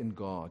delight in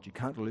God. You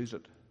can't lose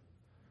it.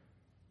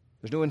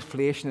 There's no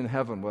inflation in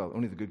heaven. Well,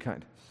 only the good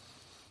kind.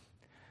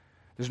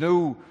 There's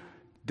no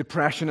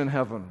depression in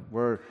heaven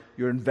where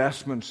your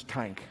investments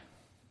tank.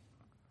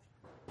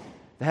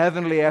 The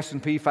heavenly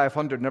S&P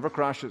 500 never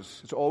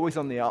crashes. It's always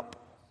on the up.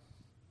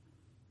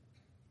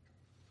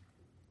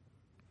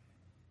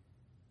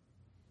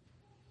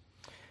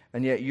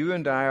 And yet you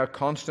and I are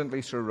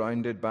constantly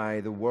surrounded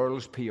by the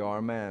world's PR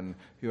men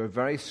who are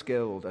very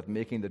skilled at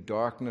making the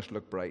darkness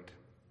look bright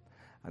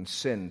and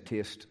sin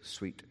taste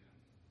sweet.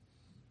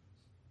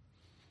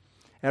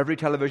 Every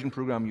television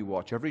program you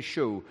watch, every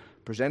show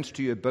presents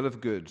to you a bill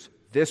of goods,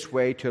 this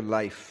way to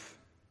life.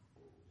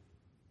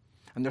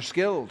 And they're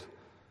skilled.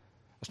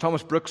 As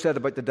Thomas Brooks said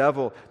about the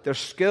devil, they're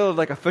skilled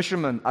like a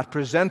fisherman at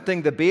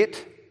presenting the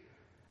bait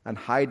and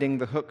hiding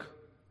the hook.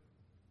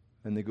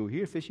 And they go,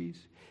 here, fishies.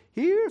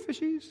 Here,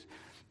 fishies.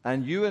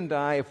 And you and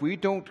I, if we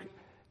don't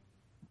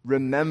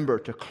remember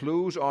to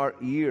close our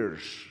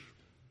ears,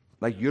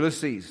 like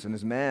Ulysses and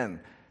his men,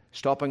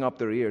 stopping up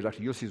their ears.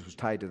 Actually, Ulysses was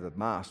tied to the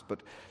mast.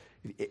 But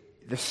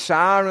the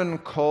siren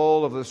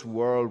call of this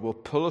world will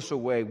pull us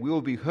away. We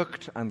will be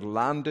hooked and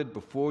landed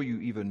before you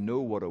even know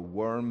what a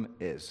worm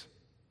is.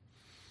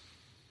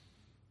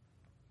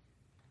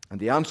 And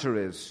the answer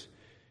is,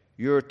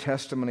 your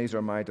testimonies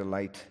are my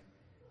delight.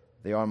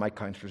 They are my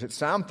counselors. It's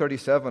Psalm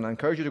 37. I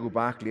encourage you to go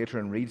back later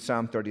and read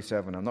Psalm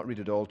 37. I'll not read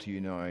it all to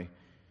you now.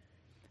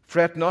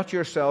 Fret not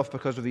yourself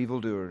because of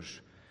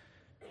evildoers.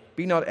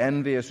 Be not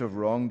envious of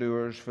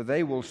wrongdoers, for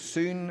they will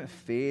soon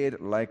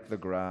fade like the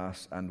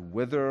grass and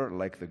wither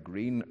like the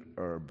green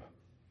herb.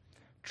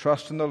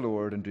 Trust in the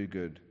Lord and do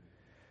good.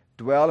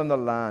 Dwell in the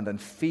land and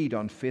feed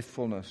on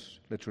faithfulness,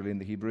 literally in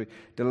the Hebrew.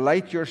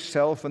 Delight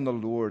yourself in the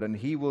Lord, and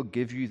He will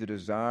give you the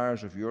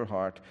desires of your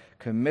heart.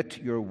 Commit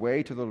your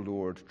way to the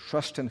Lord.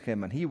 Trust in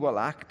Him, and He will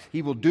act.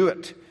 He will do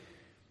it.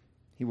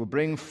 He will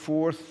bring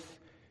forth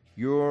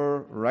your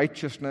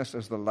righteousness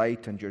as the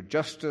light and your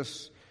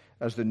justice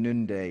as the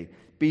noonday.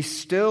 Be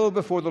still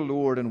before the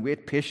Lord and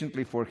wait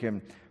patiently for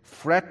Him.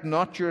 Fret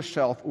not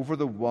yourself over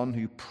the one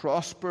who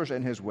prospers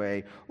in his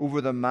way,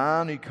 over the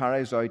man who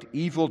carries out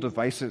evil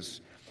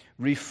devices.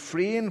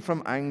 Refrain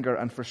from anger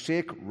and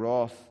forsake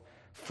wrath.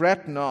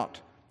 Fret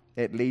not,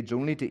 it leads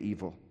only to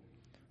evil.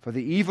 For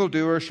the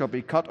evildoer shall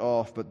be cut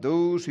off, but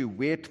those who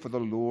wait for the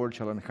Lord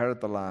shall inherit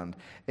the land.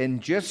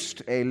 In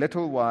just a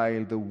little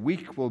while the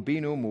weak will be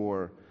no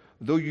more.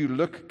 Though you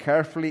look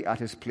carefully at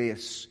his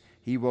place,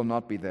 he will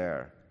not be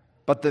there.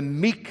 But the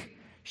meek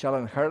shall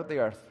inherit the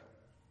earth.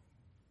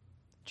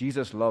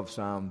 Jesus loved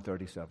Psalm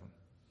 37.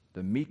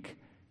 The meek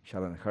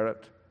shall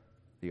inherit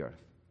the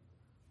earth.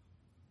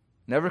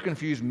 Never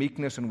confuse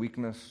meekness and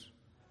weakness.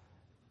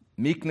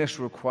 Meekness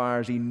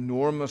requires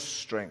enormous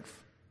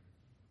strength.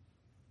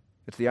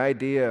 It's the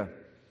idea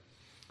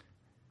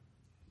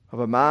of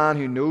a man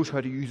who knows how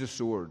to use a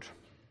sword,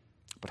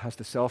 but has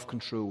the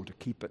self-control to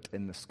keep it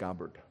in the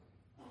scabbard.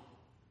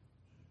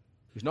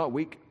 He's not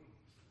weak.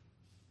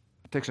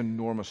 It takes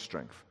enormous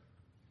strength.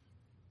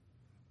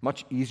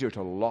 Much easier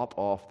to lop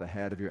off the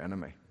head of your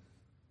enemy.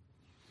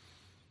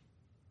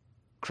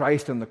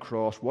 Christ on the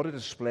cross, what a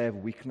display of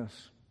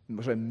weakness.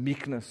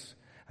 Meekness,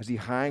 as he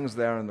hangs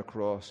there on the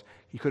cross.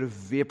 He could have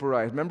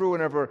vaporized. Remember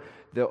whenever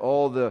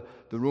all the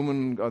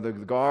Roman or the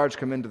guards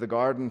come into the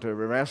garden to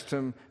arrest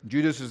him,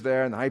 Judas is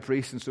there and the high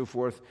priest and so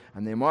forth,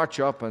 and they march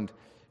up and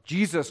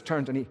Jesus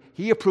turns and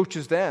he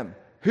approaches them.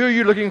 Who are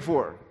you looking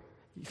for?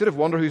 You sort of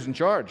wonder who's in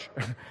charge.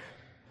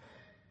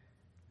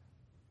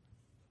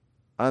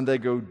 And they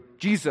go,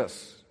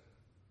 Jesus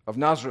of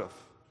Nazareth.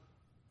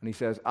 And he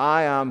says,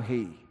 I am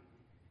he.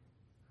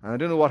 And I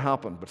don't know what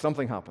happened, but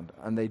something happened.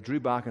 And they drew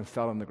back and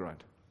fell on the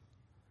ground.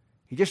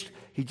 He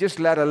just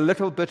let a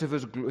little bit of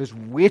his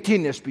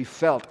weightiness be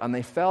felt, and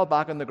they fell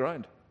back on the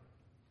ground.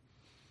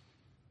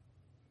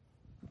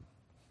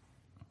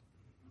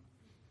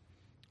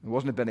 It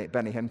wasn't a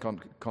Benny Hinn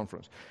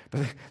conference.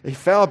 But they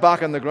fell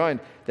back on the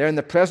ground. They're in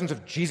the presence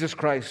of Jesus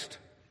Christ.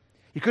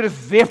 He could have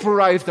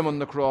vaporized them on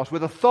the cross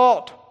with a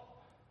thought.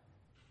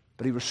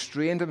 But he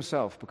restrained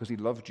himself because he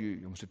loved you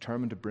and was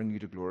determined to bring you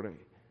to glory.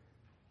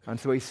 And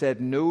so he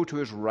said no to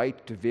his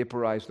right to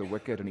vaporize the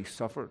wicked, and he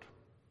suffered.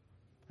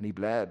 And he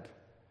bled.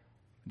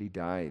 And he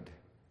died.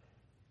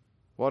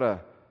 What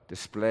a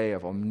display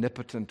of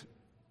omnipotent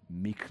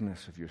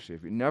meekness of your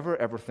Savior. Never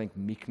ever think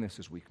meekness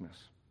is weakness.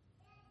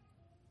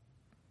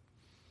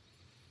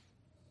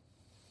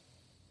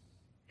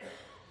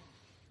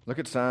 Look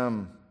at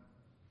Psalm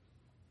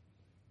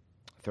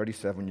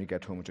 37 when you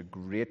get home. It's a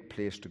great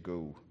place to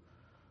go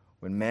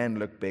when men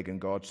look big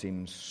and God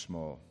seems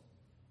small.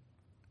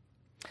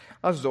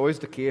 As is always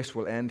the case,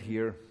 we'll end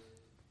here.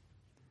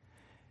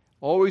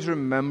 Always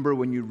remember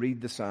when you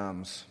read the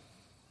Psalms,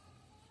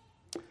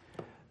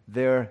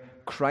 they're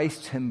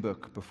Christ's hymn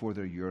book before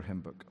they're your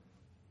hymn book.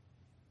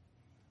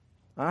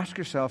 Ask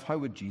yourself, how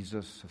would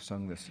Jesus have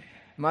sung this?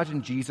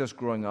 Imagine Jesus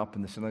growing up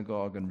in the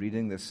synagogue and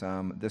reading this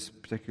psalm, this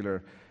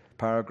particular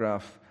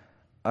paragraph,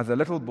 as a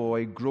little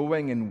boy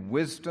growing in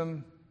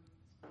wisdom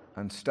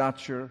and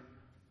stature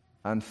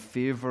and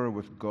favor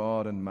with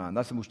God and man.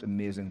 That's the most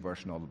amazing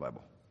verse in all the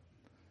Bible.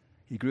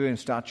 He grew in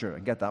stature,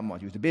 and get that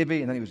much. He was a baby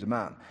and then he was a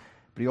man.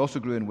 But he also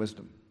grew in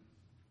wisdom.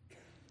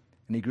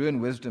 And he grew in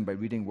wisdom by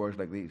reading words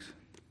like these.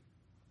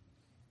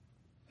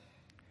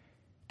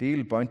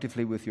 Deal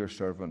bountifully with your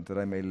servant, that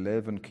I may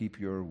live and keep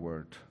your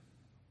word.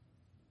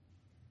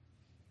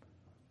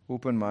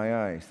 Open my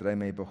eyes, that I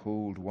may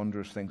behold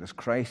wondrous things. As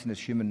Christ in his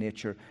human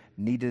nature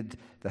needed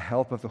the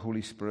help of the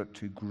Holy Spirit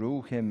to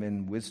grow him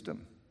in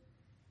wisdom.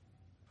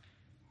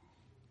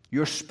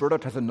 Your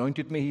Spirit hath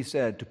anointed me, he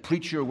said, to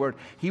preach your word.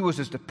 He was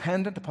as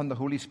dependent upon the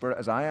Holy Spirit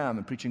as I am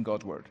in preaching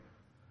God's word.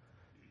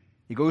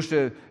 He goes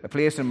to a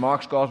place in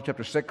Mark's Gospel,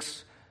 chapter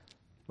 6.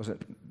 Was it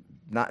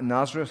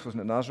Nazareth? Wasn't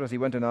it Nazareth? He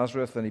went to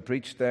Nazareth and he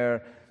preached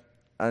there,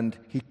 and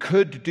he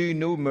could do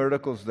no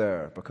miracles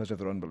there because of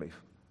their unbelief.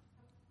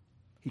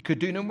 He could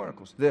do no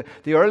miracles.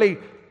 The early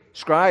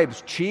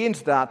scribes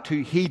changed that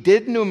to he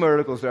did no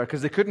miracles there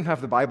because they couldn't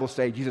have the Bible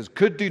say Jesus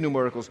could do no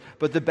miracles.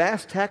 But the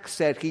best text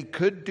said he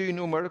could do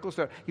no miracles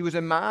there. He was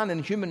a man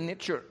in human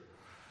nature.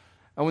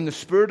 And when the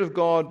Spirit of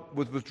God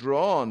was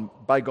withdrawn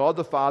by God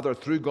the Father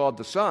through God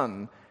the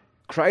Son,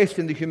 Christ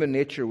in the human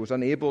nature was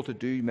unable to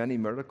do many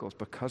miracles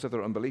because of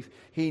their unbelief.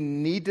 He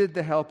needed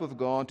the help of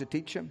God to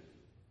teach him.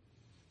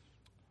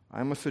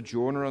 I'm a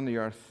sojourner on the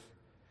earth.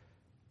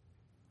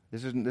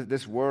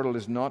 This world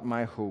is not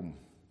my home.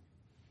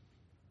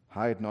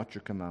 Hide not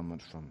your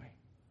commandments from me.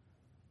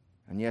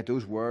 And yet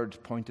those words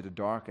pointed a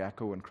dark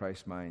echo in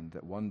Christ's mind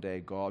that one day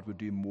God would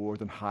do more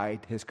than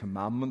hide his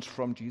commandments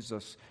from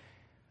Jesus.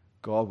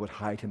 God would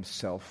hide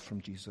himself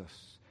from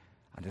Jesus.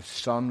 And his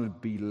Son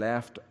would be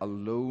left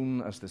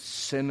alone as the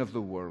sin of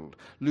the world,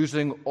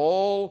 losing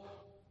all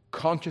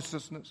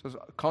consciousness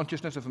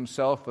of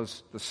himself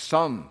as the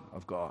Son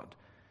of God.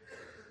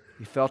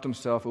 He felt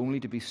himself only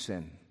to be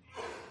sin,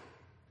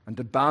 and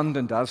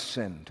abandoned as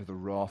sin to the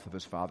wrath of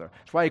his Father.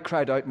 That's why he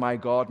cried out, my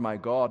God,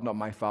 not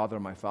my Father,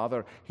 my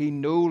Father. He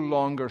no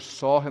longer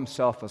saw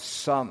himself as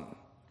Son.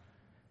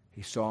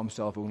 He saw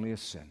himself only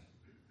as sin.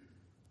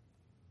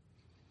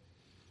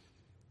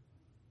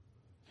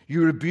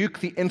 You rebuke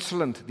the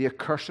insolent, the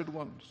accursed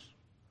ones.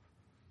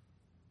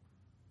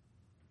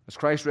 As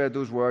Christ read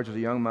those words as a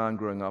young man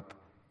growing up,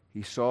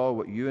 he saw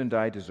what you and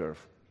I deserve.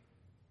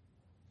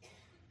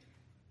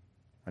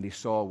 And he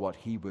saw what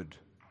he would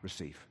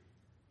receive.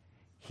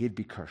 He'd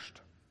be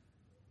cursed.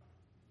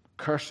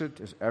 Cursed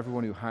is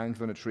everyone who hangs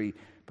on a tree,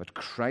 but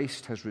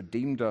Christ has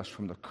redeemed us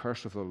from the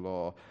curse of the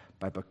law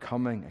by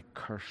becoming a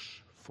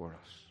curse for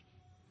us.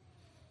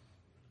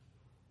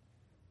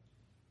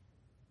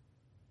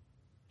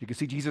 You can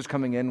see Jesus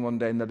coming in one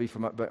day, maybe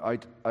from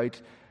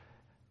out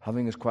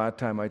having his quiet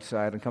time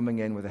outside, and coming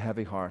in with a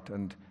heavy heart.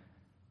 And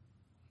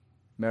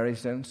Mary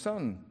saying,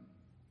 Son,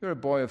 you're a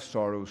boy of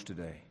sorrows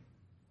today.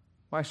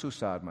 Why so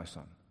sad, my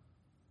son?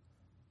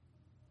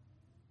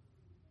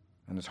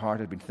 And his heart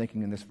had been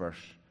thinking in this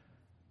verse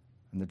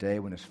on the day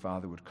when his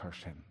father would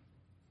curse him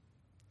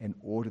in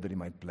order that he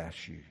might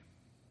bless you.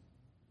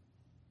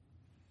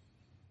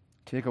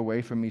 Take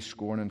away from me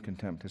scorn and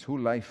contempt. His whole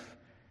life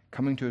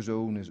coming to his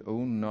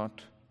own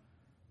not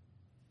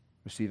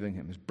receiving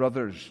him, his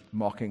brothers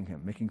mocking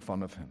him, making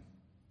fun of him.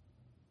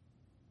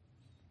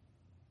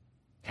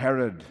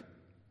 Herod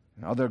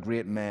and other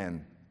great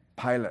men,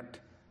 Pilate,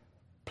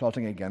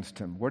 plotting against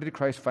him. Where did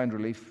Christ find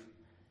relief?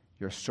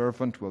 Your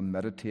servant will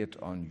meditate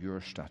on your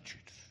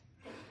statutes.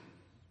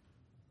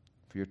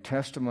 For your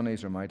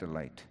testimonies are my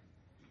delight.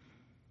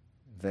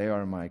 They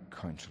are my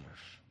counselors.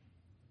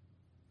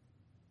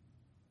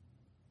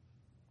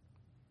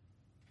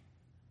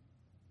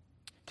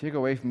 Take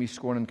away from me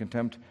scorn and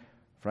contempt,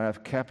 for I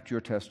have kept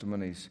your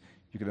testimonies.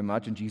 You can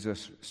imagine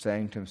Jesus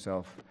saying to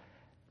himself,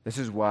 this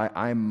is why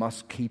I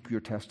must keep your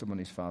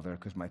testimonies, Father,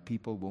 because my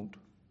people won't.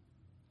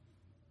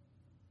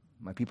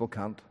 My people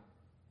can't.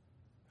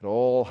 It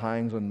all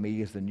hangs on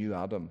me as the new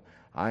Adam.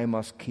 I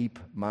must keep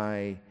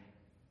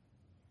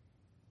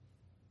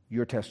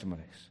your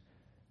testimonies,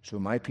 so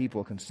my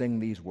people can sing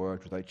these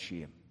words without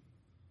shame.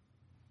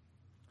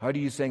 How do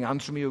you sing,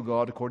 answer me, O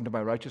God, according to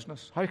my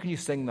righteousness? How can you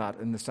sing that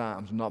in the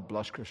Psalms and not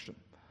blush, Christian?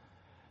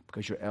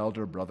 Because your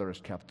elder brother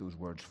has kept those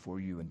words for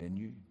you and in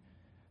you.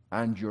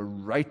 And your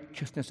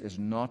righteousness is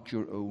not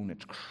your own,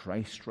 it's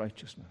Christ's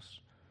righteousness.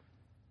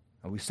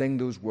 And we sing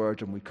those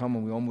words and we come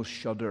and we almost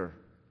shudder.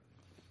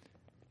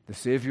 The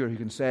Savior who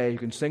can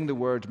sing the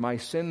words, my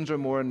sins are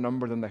more in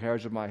number than the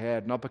hairs of my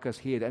head, not because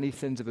he had any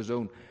sins of his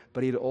own,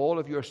 but he had all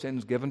of your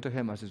sins given to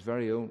him as his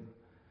very own.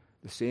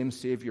 The same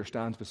Savior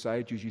stands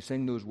beside you as you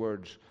sing those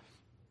words.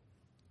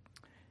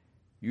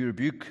 You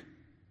rebuke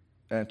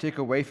and take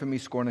away from me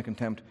scorn and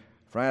contempt,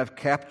 for I have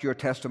kept your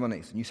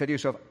testimonies. And you say to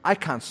yourself, I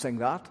can't sing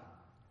that.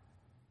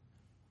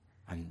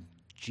 And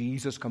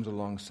Jesus comes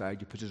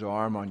alongside you, puts his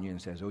arm on you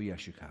and says, oh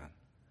yes, you can.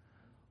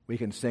 We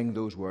can sing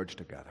those words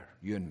together,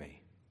 you and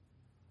me.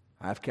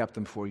 I have kept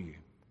them for you,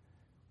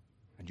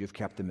 and you've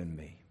kept them in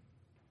me.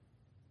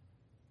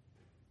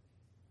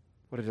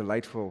 What a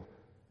delightful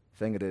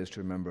thing it is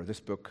to remember this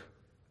book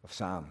of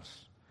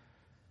Psalms.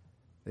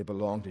 They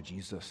belong to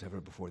Jesus ever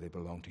before they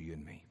belong to you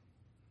and me.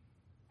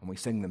 And we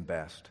sing them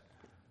best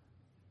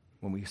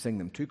when we sing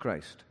them to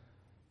Christ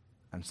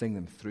and sing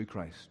them through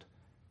Christ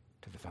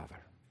to the Father.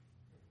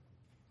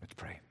 Let's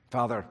pray.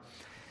 Father,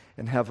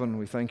 in heaven,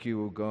 we thank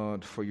you, O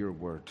God, for your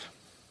word.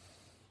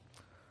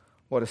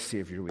 What a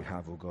Savior we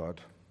have, O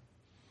God.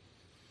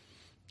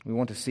 We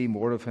want to see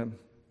more of him.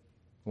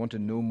 We want to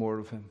know more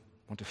of him.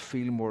 We want to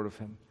feel more of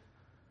him.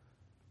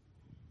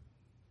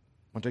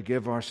 We want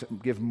to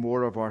give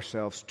more of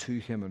ourselves to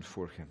him and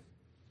for him.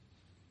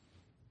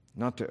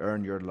 Not to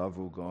earn your love,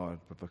 O God,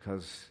 but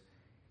because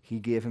he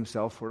gave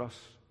himself for us.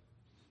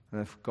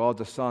 And if God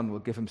the Son will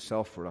give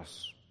himself for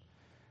us,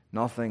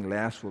 nothing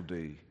less will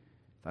do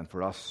than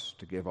for us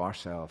to give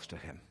ourselves to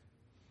him.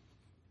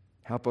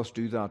 Help us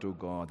do that, O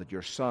God, that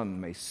your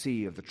Son may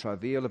see of the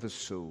travail of his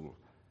soul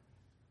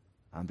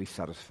and be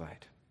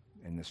satisfied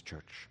in this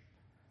church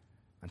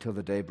until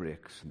the day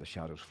breaks and the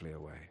shadows flee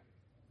away.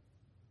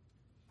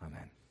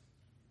 Amen.